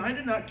doing. I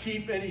do not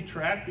keep any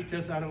track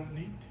because I don't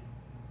need to.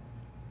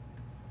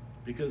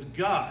 Because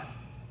God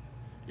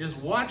is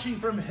watching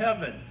from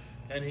heaven.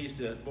 And he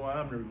says, boy,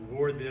 I'm going to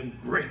reward them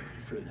greatly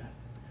for that.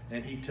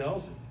 And he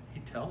tells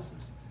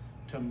us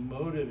to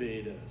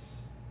motivate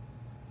us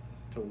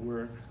to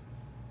work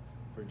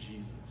for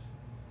Jesus.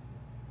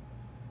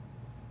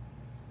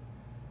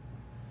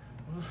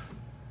 Well,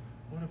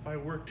 what if I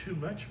work too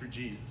much for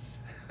Jesus?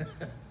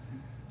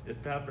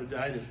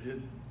 Epaphroditus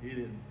didn't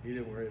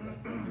worry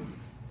about that, did he?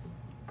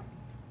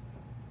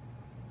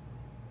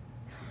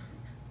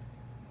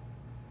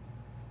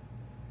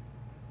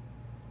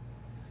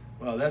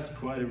 Well, that's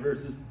quite a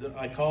verse.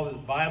 I call this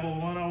Bible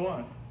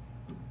 101.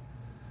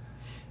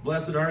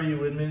 Blessed are you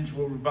when men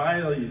will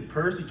revile you,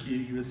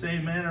 persecute you, and say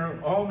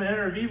all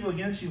manner of evil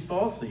against you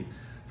falsely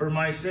for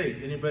my sake.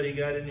 Anybody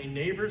got any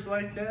neighbors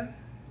like that?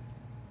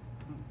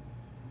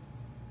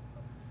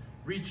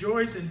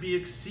 Rejoice and be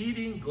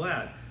exceeding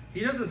glad.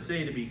 He doesn't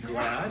say to be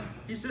glad.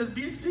 He says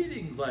be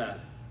exceeding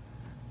glad.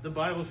 The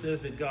Bible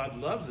says that God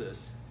loves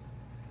us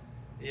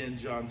in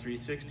John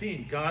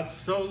 3:16. God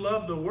so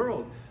loved the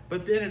world.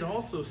 But then it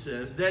also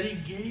says that he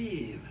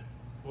gave.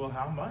 Well,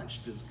 how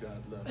much does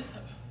God love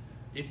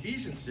you?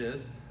 Ephesians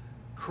says,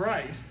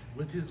 Christ,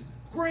 with his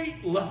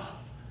great love,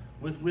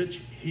 with which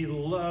he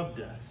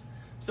loved us.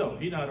 So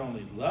he not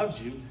only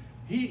loves you,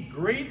 he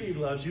greatly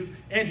loves you,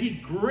 and he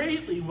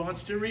greatly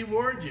wants to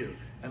reward you.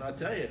 And I'll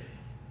tell you,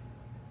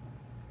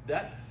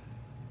 that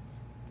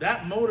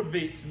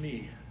motivates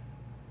me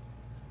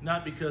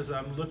not because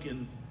I'm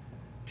looking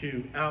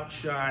to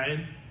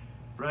outshine,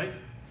 right,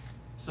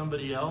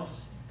 somebody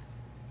else,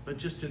 but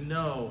just to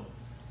know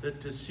that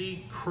to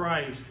see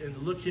Christ and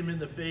look him in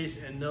the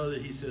face and know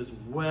that he says,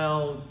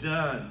 well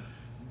done,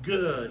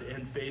 good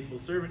and faithful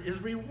servant,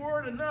 is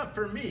reward enough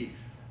for me.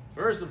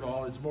 First of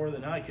all, it's more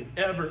than I could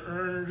ever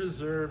earn or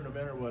deserve, no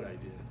matter what I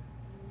did.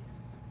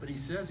 But he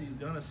says he's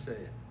going to say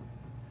it.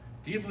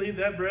 Do you believe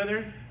that,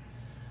 brethren?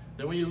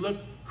 That when you look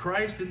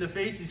Christ in the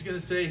face, he's going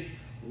to say,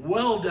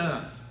 well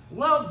done,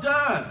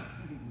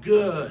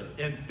 good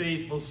and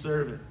faithful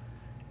servant.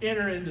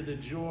 Enter into the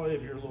joy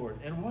of your Lord.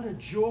 And what a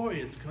joy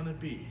it's going to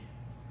be.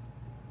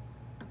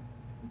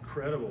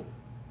 Incredible.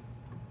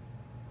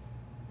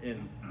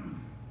 And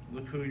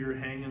look who you're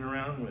hanging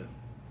around with.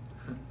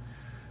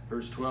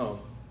 Verse 12.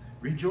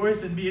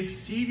 Rejoice and be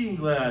exceeding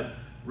glad,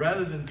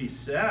 rather than be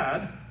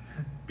sad.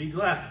 Be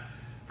glad,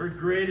 for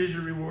great is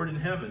your reward in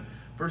heaven.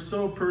 For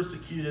so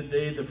persecuted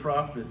they the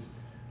prophets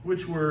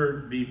which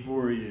were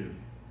before you.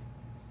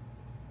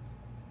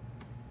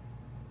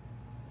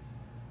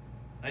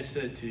 I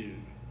said to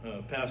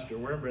Pastor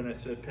Wurmbrand, I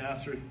said,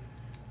 Pastor,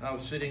 I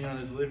was sitting on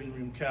his living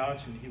room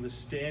couch and he was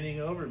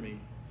standing over me.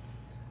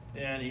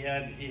 And he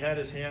had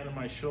his hand on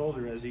my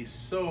shoulder, as he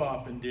so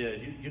often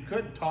did. You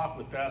couldn't talk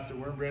with Pastor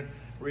Wurmbrand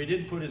where he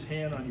didn't put his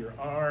hand on your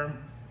arm.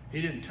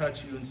 He didn't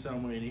touch you in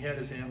some way, and he had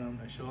his hand on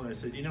my shoulder. I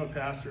said, you know,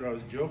 Pastor, I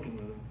was joking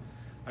with him.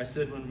 I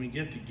said, when we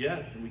get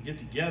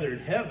together in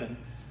heaven,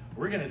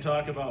 we're going to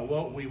talk about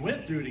what we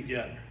went through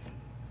together.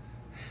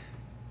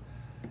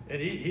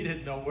 And he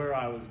didn't know where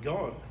I was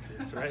going with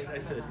this, right?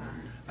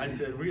 I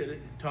said, we're going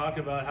to talk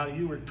about how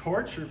you were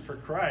tortured for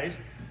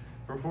Christ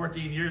for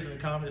 14 years in a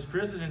communist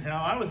prison, and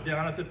how I was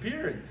down at the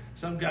pier and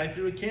some guy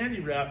threw a candy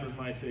wrapper in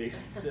my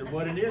face and said,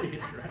 what an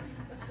idiot,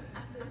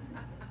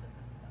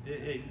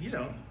 right? You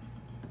know,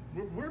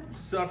 we're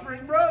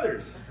suffering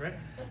brothers, right?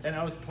 And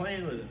I was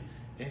playing with him,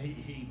 and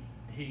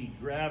he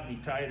grabbed me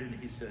tighter, and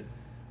he said,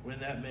 when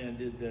that man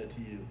did that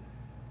to you,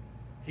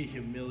 he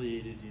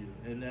humiliated you,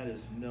 and that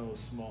is no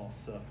small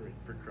suffering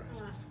for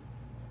Christ.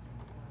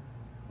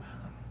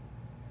 Wow.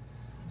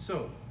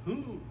 So,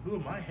 who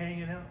am I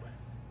hanging out with?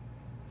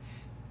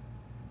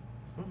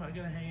 Who am I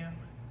going to hang out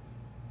with?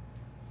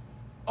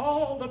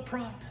 All the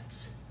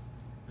prophets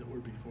that were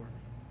before me.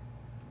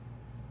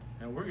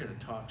 And we're going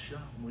to talk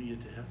shop when we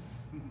get to heaven.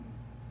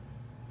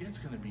 It's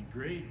going to be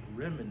great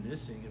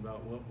reminiscing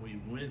about what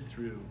we went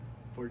through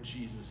for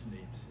Jesus'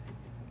 name's sake.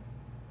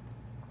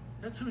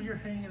 That's who you're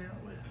hanging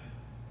out with.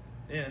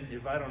 And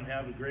if I don't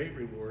have a great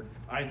reward,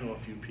 I know a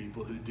few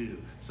people who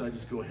do. So I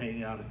just go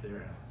hang out at their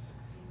house.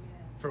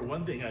 For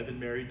one thing, I've been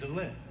married to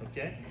Lynn,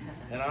 okay?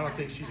 And I don't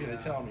think she's going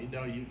to tell me,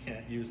 no, you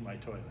can't use my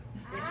toilet.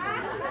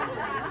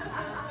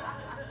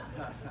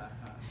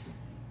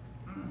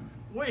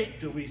 Wait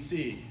till we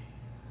see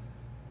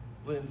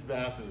Lynn's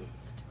bathroom.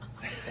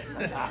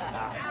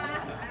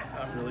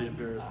 I'm really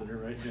embarrassing her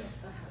right now.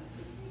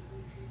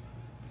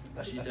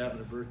 She's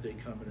having a birthday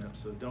coming up,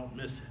 so don't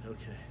miss it,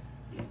 okay?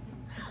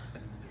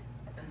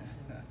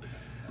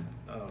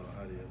 Oh,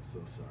 honey, I'm so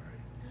sorry.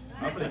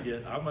 I'm gonna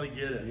get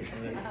it.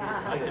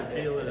 I can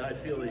feel it. I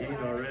feel the heat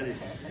already.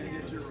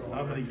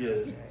 I'm gonna get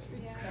it.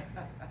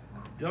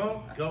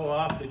 Don't go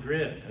off the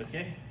grid,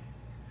 okay?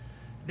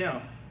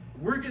 Now,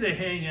 we're gonna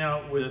hang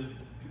out with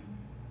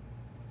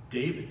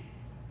David,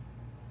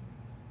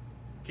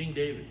 King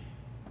David.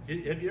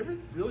 Have you ever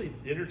really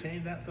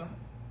entertained that thought?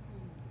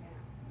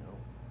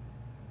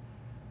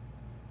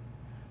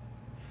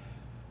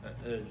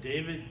 No.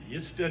 David, you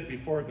stood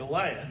before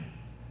Goliath,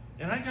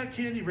 and I got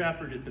candy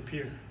wrappered at the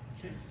pier,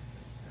 okay?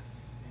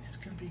 It's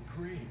going to be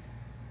great. You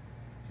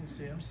can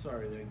say, I'm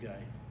sorry that guy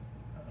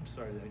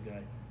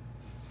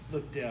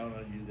looked down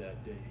on you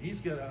that day.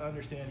 He's going to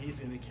understand, he's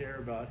going to care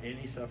about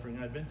any suffering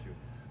I've been through.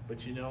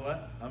 But you know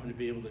what? I'm going to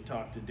be able to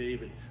talk to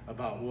David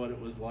about what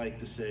it was like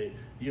to say,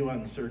 you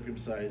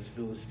uncircumcised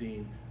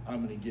Philistine,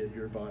 I'm going to give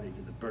your body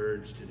to the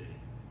birds today.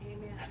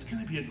 Amen. That's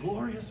going to be a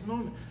glorious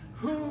moment.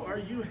 Who are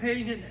you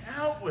hanging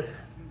out with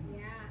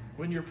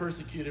when you're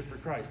persecuted for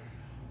Christ?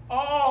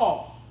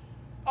 All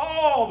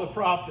the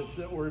prophets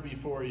that were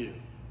before you.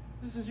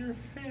 This is your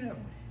family.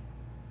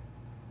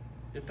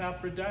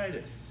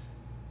 Epaphroditus,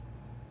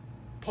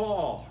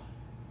 Paul,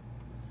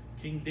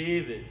 King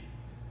David,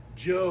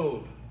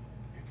 Job.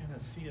 You're going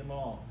to see them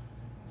all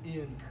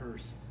in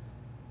person.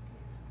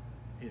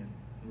 And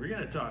we're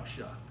going to talk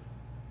shop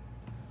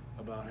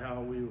about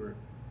how we were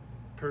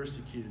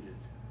persecuted.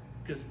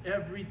 Because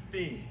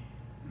everything,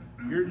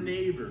 your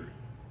neighbor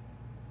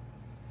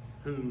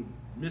who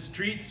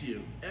mistreats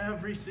you,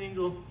 every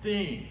single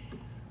thing,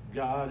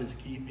 God is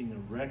keeping a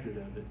record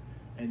of it.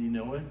 And you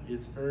know what?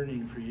 It's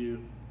earning for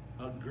you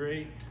a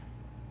great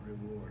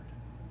reward.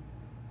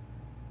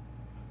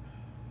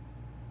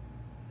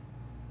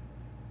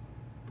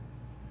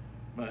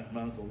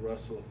 My Uncle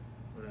Russell,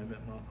 when I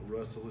met my Uncle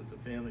Russell at the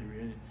family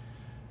reunion,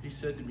 he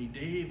said to me,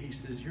 Dave, he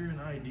says, you're an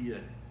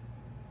idea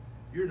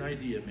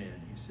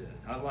man, he said.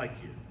 I like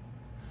you.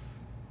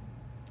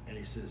 And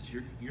he says,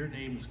 your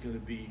name is going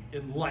to be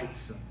in light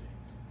someday,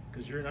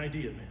 because you're an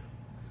idea man.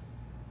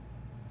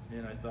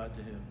 And I thought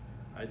to him,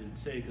 I didn't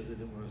say it because I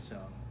didn't want to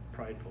sound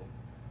prideful.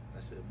 I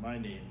said, my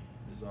name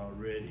is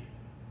already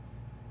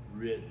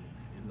written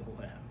in the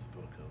Lamb's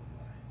book of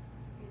life.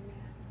 Amen.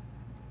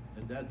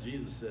 And that,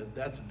 Jesus said,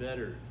 that's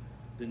better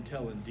than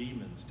telling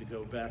demons to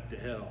go back to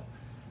hell.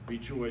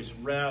 Rejoice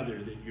rather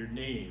that your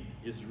name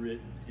is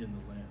written in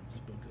the Lamb's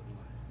book of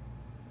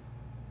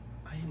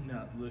life. I am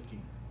not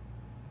looking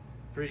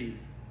for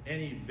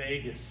any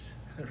Vegas,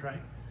 right,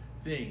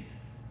 thing.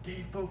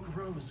 Dave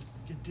Bocaro's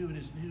doing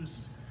his new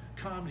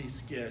comedy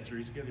sketch, or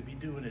he's going to be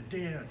doing a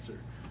dance, or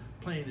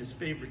playing his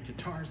favorite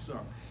guitar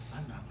song.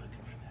 I'm not looking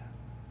for that.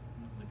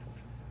 I'm not looking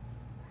for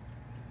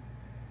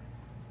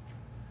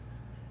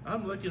that.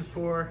 I'm looking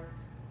for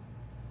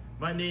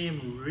my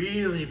name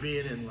really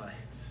being in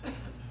lights.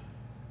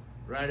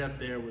 Right up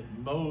there with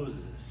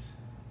Moses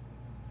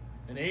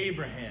and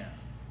Abraham.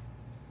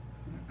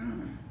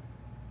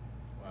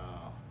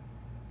 Wow.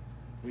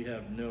 We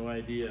have no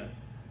idea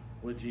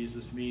what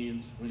Jesus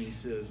means when he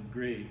says,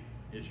 great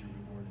is your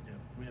reward in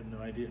heaven. We have no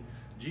idea.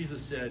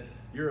 Jesus said,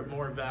 you're of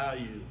more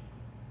value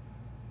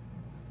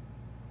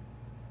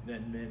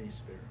than many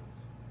sparrows.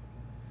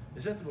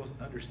 Is that the most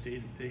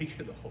understated thing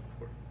in the whole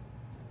world?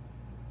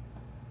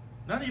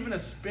 Not even a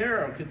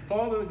sparrow can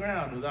fall to the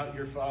ground without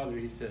your Father,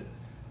 he said.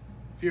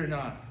 Fear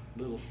not,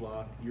 little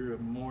flock, you're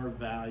of more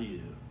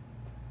value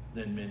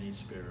than many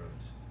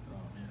sparrows. Oh,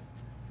 man.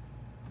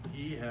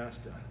 He has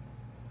to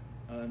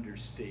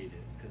understate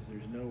it, because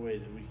there's no way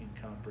that we can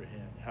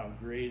comprehend how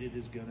great it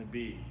is going to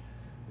be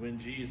when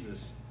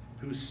Jesus,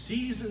 who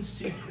sees in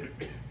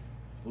secret,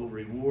 will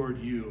reward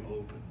you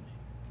openly.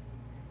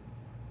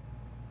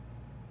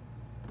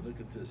 Look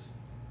at this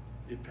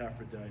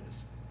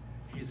Epaphroditus.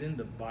 He's in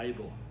the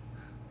Bible.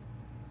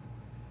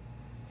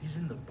 He's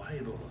in the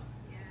Bible.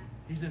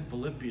 He's in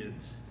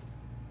Philippians.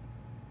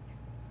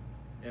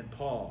 And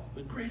Paul,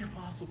 the great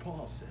apostle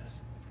Paul,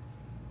 says,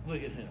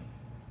 look at him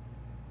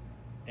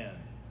and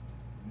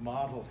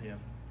model him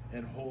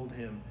and hold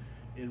him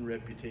in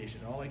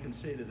reputation. All I can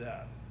say to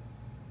that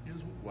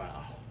is,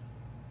 wow.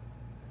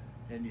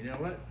 And you know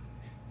what?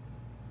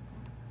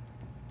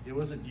 He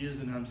wasn't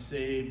using I'm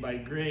saved by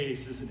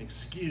grace as an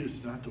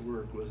excuse not to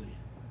work, was he?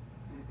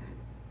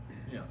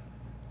 You know,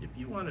 if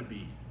you want to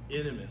be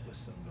intimate with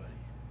somebody,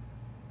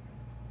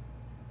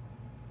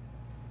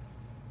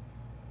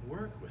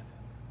 work with him.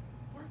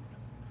 Work with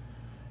him.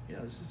 You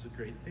know, this is a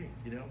great thing.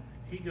 You know,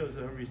 he goes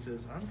over, he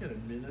says, I'm going to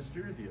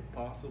minister the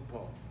Apostle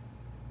Paul.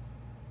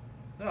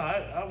 No,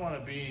 I want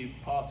to be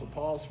Apostle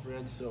Paul's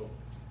friend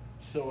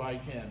so I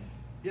can,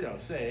 you know,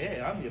 say,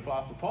 hey, I'm the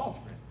Apostle Paul's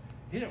friend.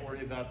 He didn't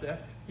worry about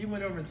that. He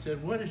went over and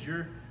said, where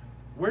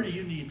do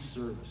you need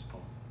service,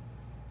 Paul?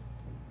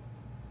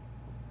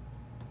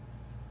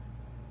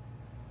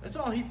 That's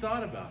all he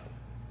thought about.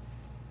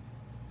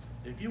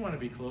 If you want to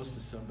be close to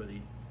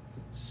somebody,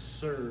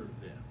 serve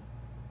them.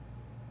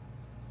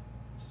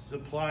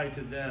 Supply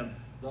to them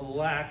the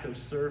lack of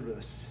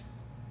service.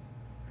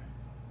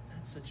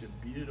 That's such a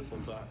beautiful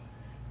thought.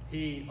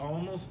 He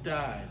almost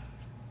died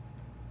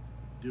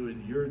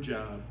doing your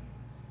job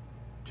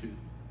too.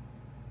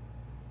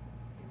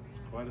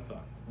 It's quite a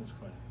thought. That's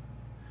quite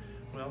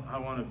a thought. Well, I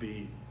want to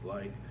be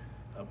like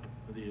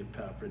the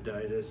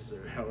Epaphroditus,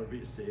 or however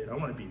you say it. I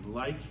want to be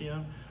like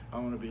him. I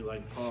want to be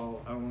like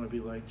Paul. I want to be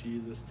like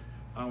Jesus.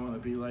 I want to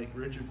be like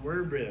Richard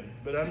Wurbrand,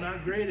 but I'm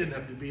not great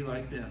enough to be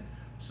like them.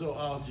 So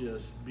I'll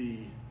just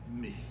be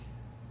me.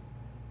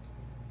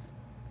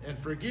 And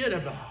forget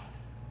about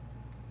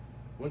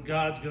what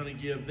God's going to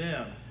give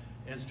them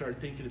and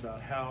start thinking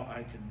about how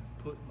I can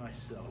put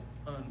myself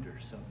under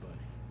somebody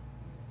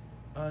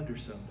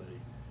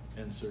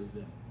and serve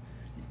them.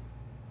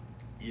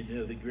 You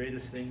know, the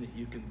greatest thing that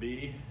you can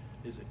be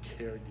is a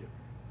caregiver.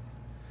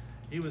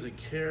 He was a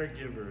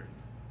caregiver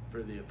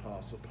for the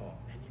Apostle Paul.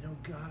 And you know,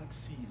 God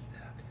sees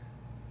that.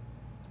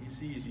 He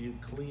sees you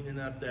cleaning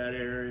up that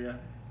area.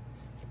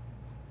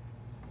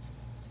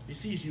 He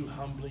sees you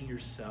humbling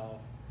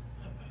yourself.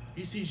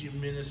 He sees you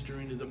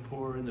ministering to the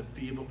poor and the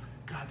feeble.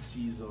 God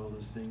sees all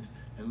those things.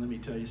 And let me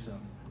tell you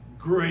something.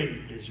 Great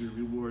is your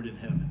reward in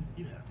heaven.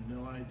 You have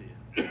no idea.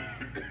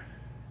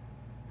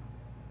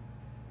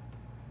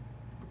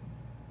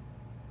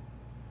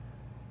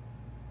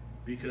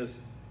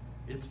 Because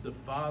it's the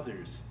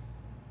Father's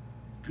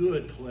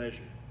good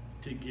pleasure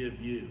to give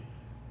you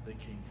the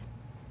kingdom.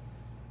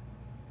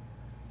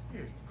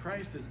 Here,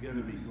 Christ is going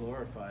to be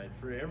glorified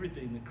for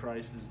everything that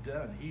Christ has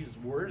done. He's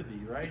worthy,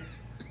 right?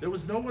 There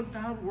was no one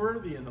found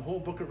worthy in the whole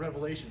book of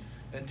Revelation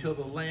until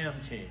the Lamb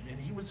came, and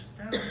he was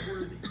found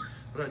worthy.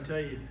 But I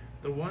tell you,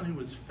 the one who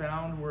was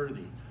found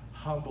worthy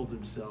humbled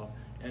himself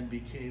and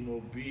became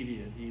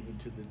obedient even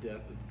to the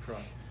death of the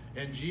cross.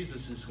 And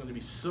Jesus is going to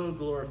be so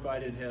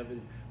glorified in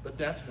heaven, but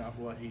that's not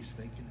what he's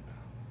thinking about.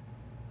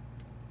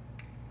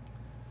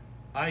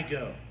 I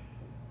go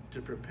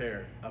to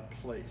prepare a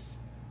place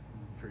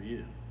for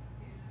you.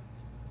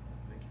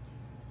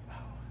 Wow.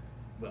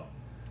 Well,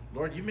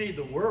 Lord, you made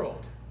the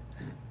world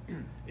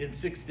in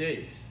 6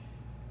 days.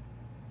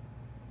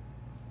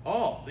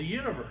 All, the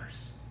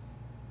universe.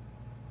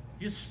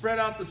 You spread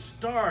out the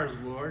stars,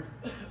 Lord,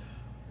 in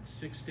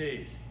 6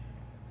 days.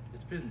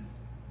 It's been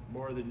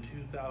more than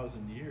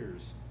 2,000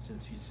 years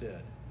since he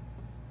said,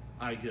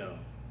 I go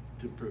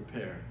to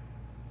prepare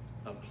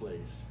a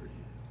place for you.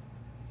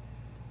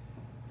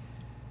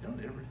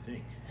 Don't ever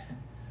think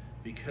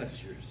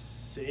because you're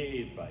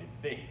saved by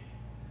faith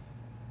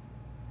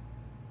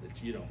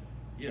that you don't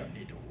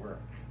need to work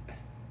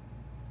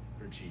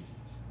for Jesus.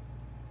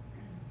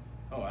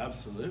 Oh,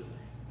 absolutely.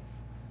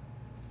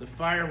 The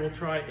fire will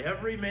try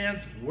every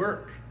man's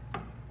work.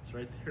 It's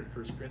right there in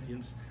 1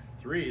 Corinthians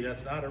 3.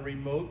 That's not a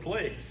remote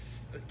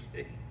place.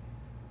 Okay.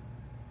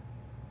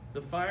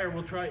 The fire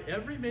will try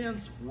every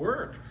man's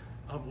work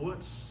of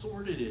what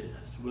sort it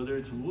is, whether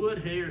it's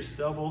wood, hay, or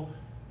stubble,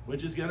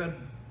 which is going to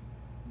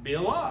be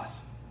a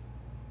loss,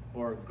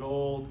 or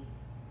gold,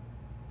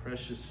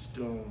 precious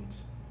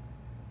stones.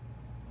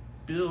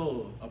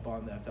 Build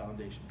upon that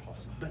foundation, Paul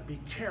says, but be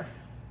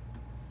careful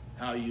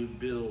how you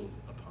build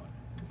upon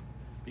it,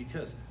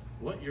 because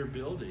what you're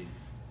building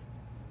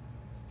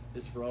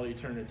is for all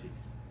eternity.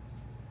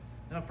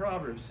 Now,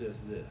 Proverbs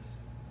says this: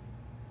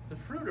 the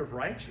fruit of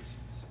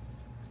righteousness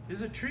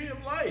is a tree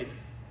of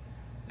life.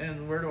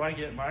 And where do I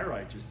get my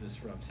righteousness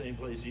from? Same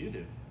place you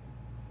do.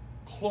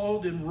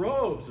 Clothed in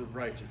robes of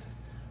righteousness.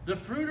 The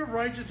fruit of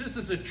righteousness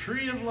is a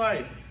tree of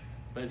life,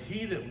 but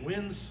he that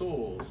wins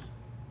souls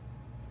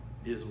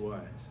is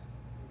wise.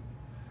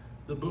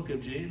 The book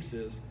of James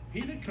says,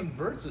 he that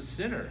converts a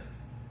sinner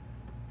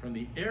from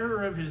the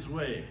error of his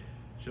way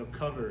shall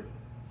cover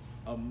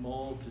a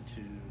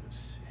multitude of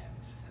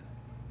sins.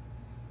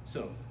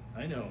 So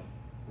I know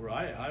where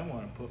I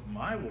want to put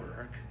my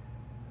work.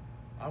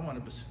 I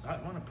want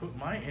to put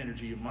my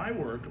energy and my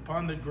work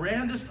upon the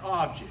grandest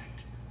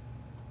object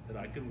that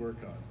I could work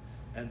on,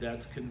 and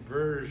that's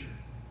conversion.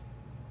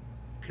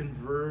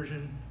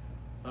 Conversion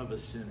of a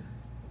sinner.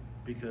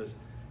 Because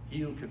he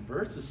who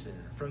converts a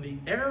sinner from the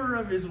error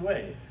of his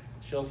way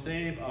shall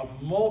save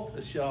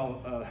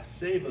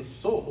a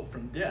soul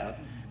from death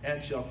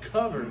and shall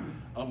cover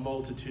a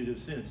multitude of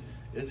sins.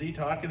 Is he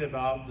talking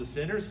about the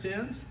sinner's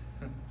sins?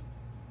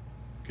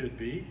 Could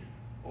be.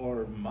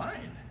 Or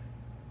mine.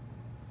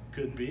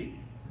 Could be.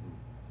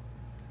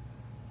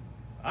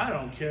 I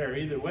don't care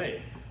either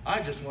way.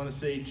 I just want to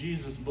say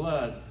Jesus'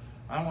 blood.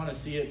 I want to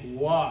see it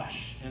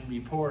wash and be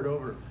poured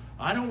over.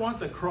 I don't want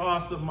the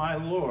cross of my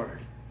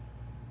Lord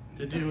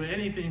to do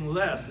anything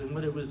less than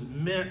what it was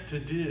meant to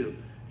do,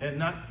 and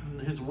not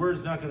his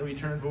word's not going to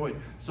return void.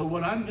 So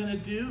what I'm going to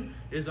do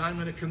is I'm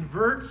going to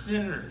convert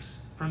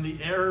sinners from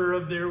the error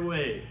of their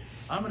way.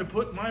 I'm going to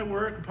put my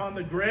work upon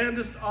the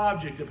grandest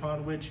object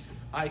upon which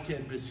I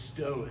can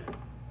bestow it,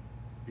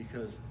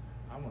 because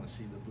I want to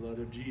see the blood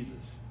of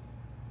Jesus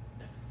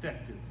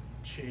effectively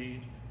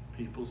change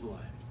people's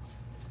lives.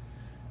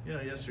 You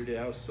know, yesterday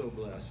I was so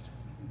blessed.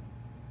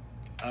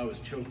 I was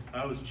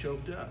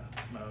choked up.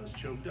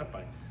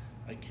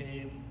 I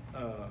came,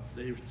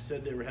 they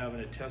said they were having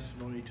a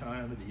testimony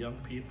time with the young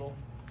people,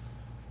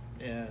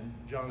 and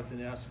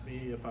Jonathan asked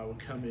me if I would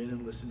come in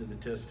and listen to the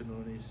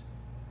testimonies.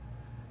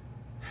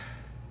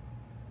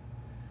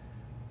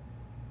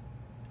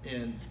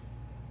 And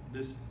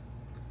this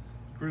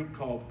group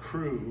called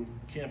Crew,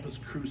 Campus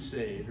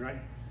Crusade, right?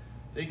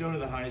 They go to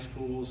the high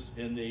schools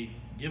and they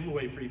give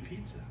away free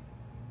pizza.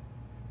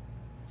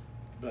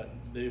 But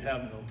they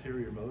have an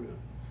ulterior motive.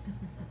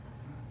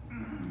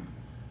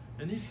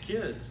 And these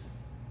kids,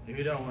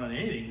 who don't want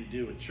anything to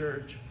do with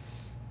church,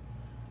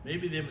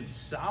 maybe they've been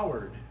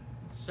soured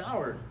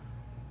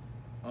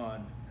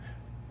on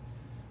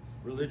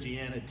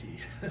religianity.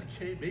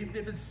 Okay, maybe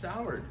they've been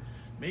soured.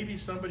 Maybe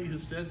somebody who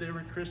said they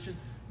were Christian,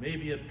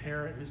 maybe a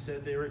parent who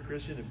said they were a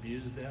Christian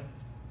abused them.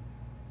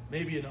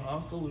 Maybe an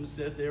uncle who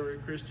said they were a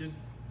Christian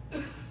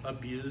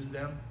abused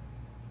them.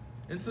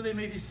 And so they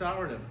maybe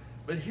soured them.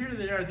 But here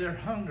they are, they're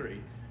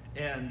hungry,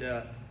 and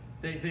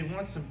they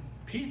want some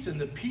pizza, and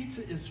the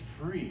pizza is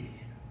free.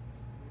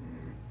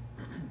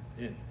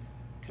 And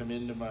come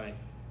into my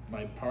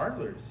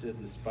parlor, said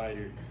the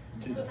spider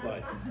to the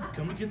fly.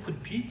 Come and get some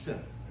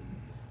pizza.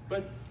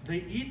 But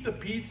they eat the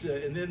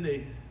pizza, and then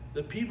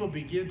the people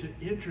begin to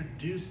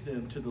introduce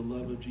them to the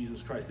love of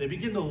Jesus Christ. They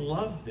begin to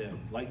love them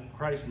like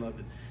Christ loved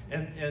them.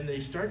 And they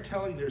start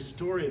telling their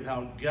story of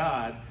how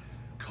God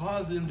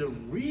caused them to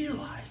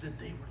realize that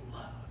they were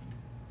loved.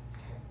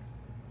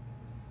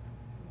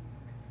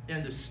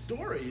 And the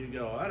story, you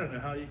go, I don't know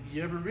how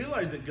you ever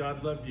realized that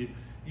God loved you.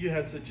 You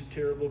had such a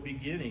terrible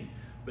beginning.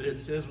 But it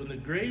says, when the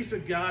grace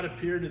of God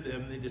appeared to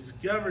them, they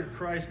discovered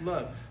Christ's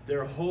love.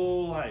 Their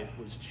whole life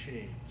was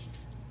changed.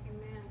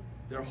 Amen.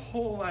 Their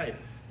whole life,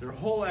 their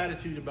whole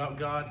attitude about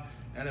God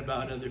and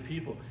about other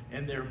people.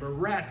 And they're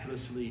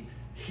miraculously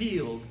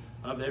healed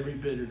of every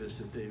bitterness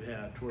that they've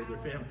had toward their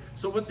family.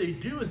 So what they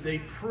do is they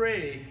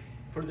pray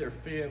for their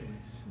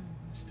families.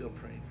 Still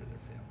praying for their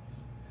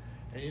families.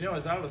 And you know,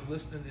 as I was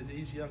listening to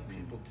these young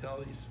people tell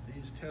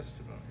these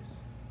testimonies,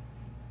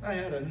 I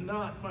had a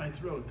knot in my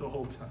throat the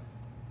whole time.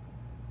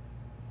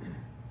 I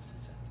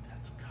said,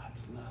 that's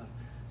God's love.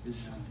 It's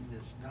something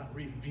that's not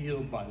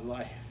revealed by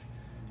life.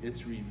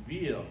 It's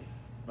revealed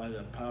by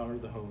the power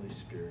of the Holy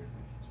Spirit.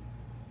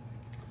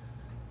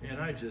 And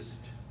I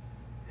just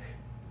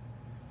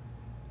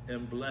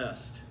am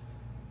blessed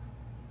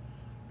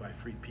by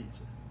free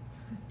pizza.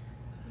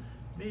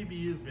 Maybe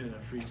you've been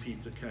a free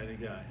pizza kind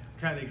of guy,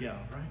 kind of gal,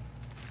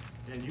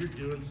 right? And you're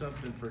doing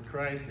something for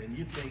Christ and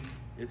you think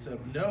it's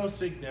of no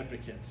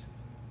significance.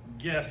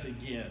 Guess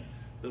again.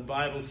 The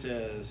Bible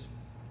says,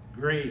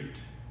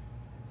 great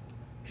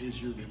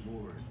is your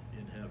reward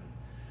in heaven.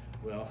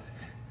 Well,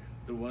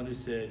 the one who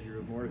said you're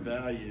of more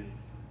value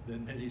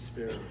than many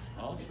sparrows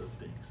also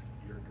thinks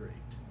you're great.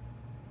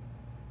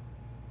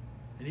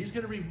 And he's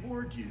going to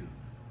reward you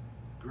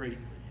greatly.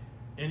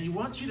 And he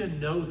wants you to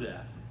know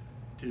that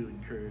to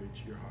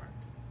encourage your heart.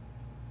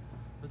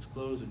 Let's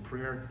close in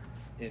prayer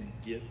and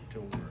get to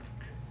work.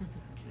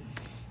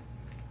 Okay.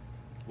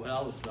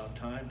 Well, it's about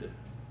time to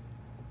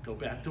go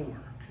back to work.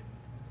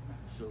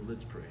 So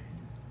let's pray.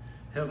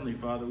 Heavenly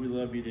Father, we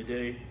love you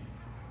today.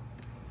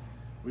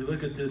 We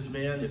look at this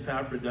man,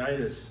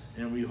 Epaphroditus,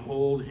 and we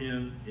hold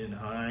him in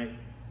high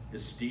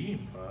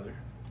esteem, Father.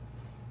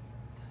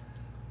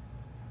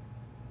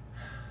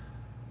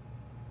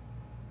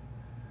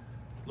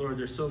 Lord,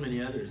 there's so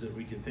many others that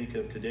we can think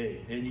of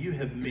today, and you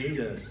have made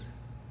us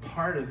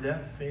part of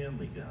that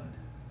family, God.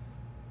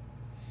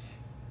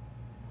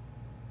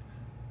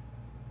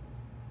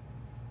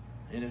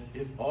 And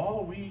if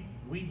all we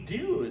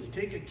do is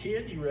take a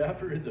candy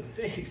wrapper in the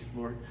face,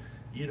 Lord,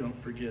 you don't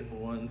forget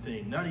one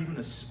thing. Not even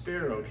a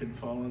sparrow can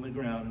fall on the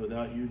ground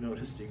without you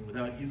noticing,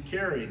 without you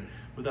caring,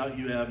 without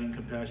you having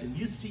compassion.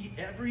 You see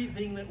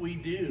everything that we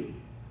do.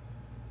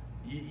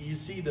 You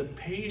see the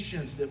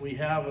patience that we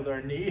have with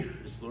our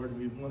neighbors, Lord.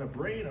 We want to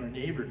pray in our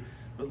neighbor,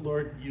 but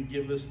Lord, you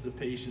give us the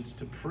patience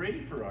to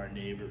pray for our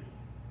neighbor.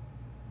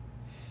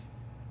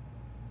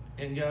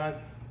 And God,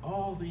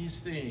 all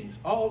these things,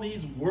 all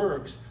these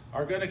works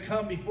are going to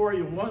come before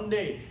you one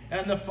day,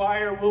 and the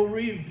fire will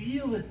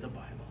reveal it, the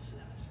Bible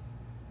says.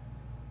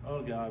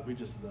 Oh God, we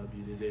just love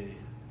you today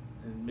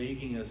and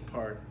making us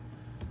part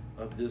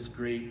of this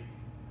great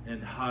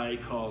and high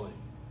calling.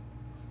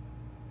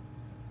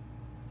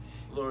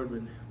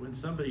 Lord, when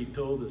somebody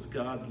told us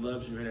God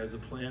loves you and has a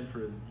plan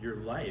for your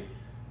life,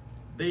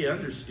 they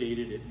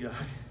understated it, God.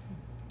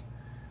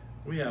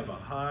 We have a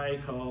high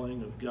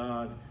calling of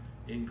God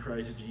in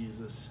Christ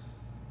Jesus.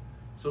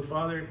 So,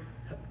 Father,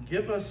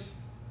 give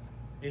us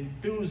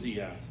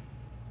enthusiasm,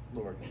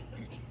 Lord.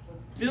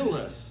 Fill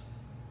us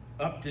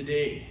up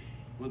today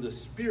with a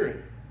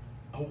spirit,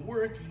 a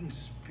working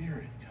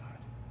spirit, God.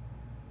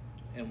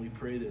 And we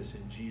pray this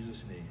in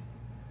Jesus' name.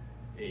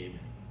 Amen.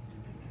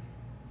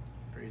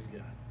 Praise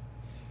God.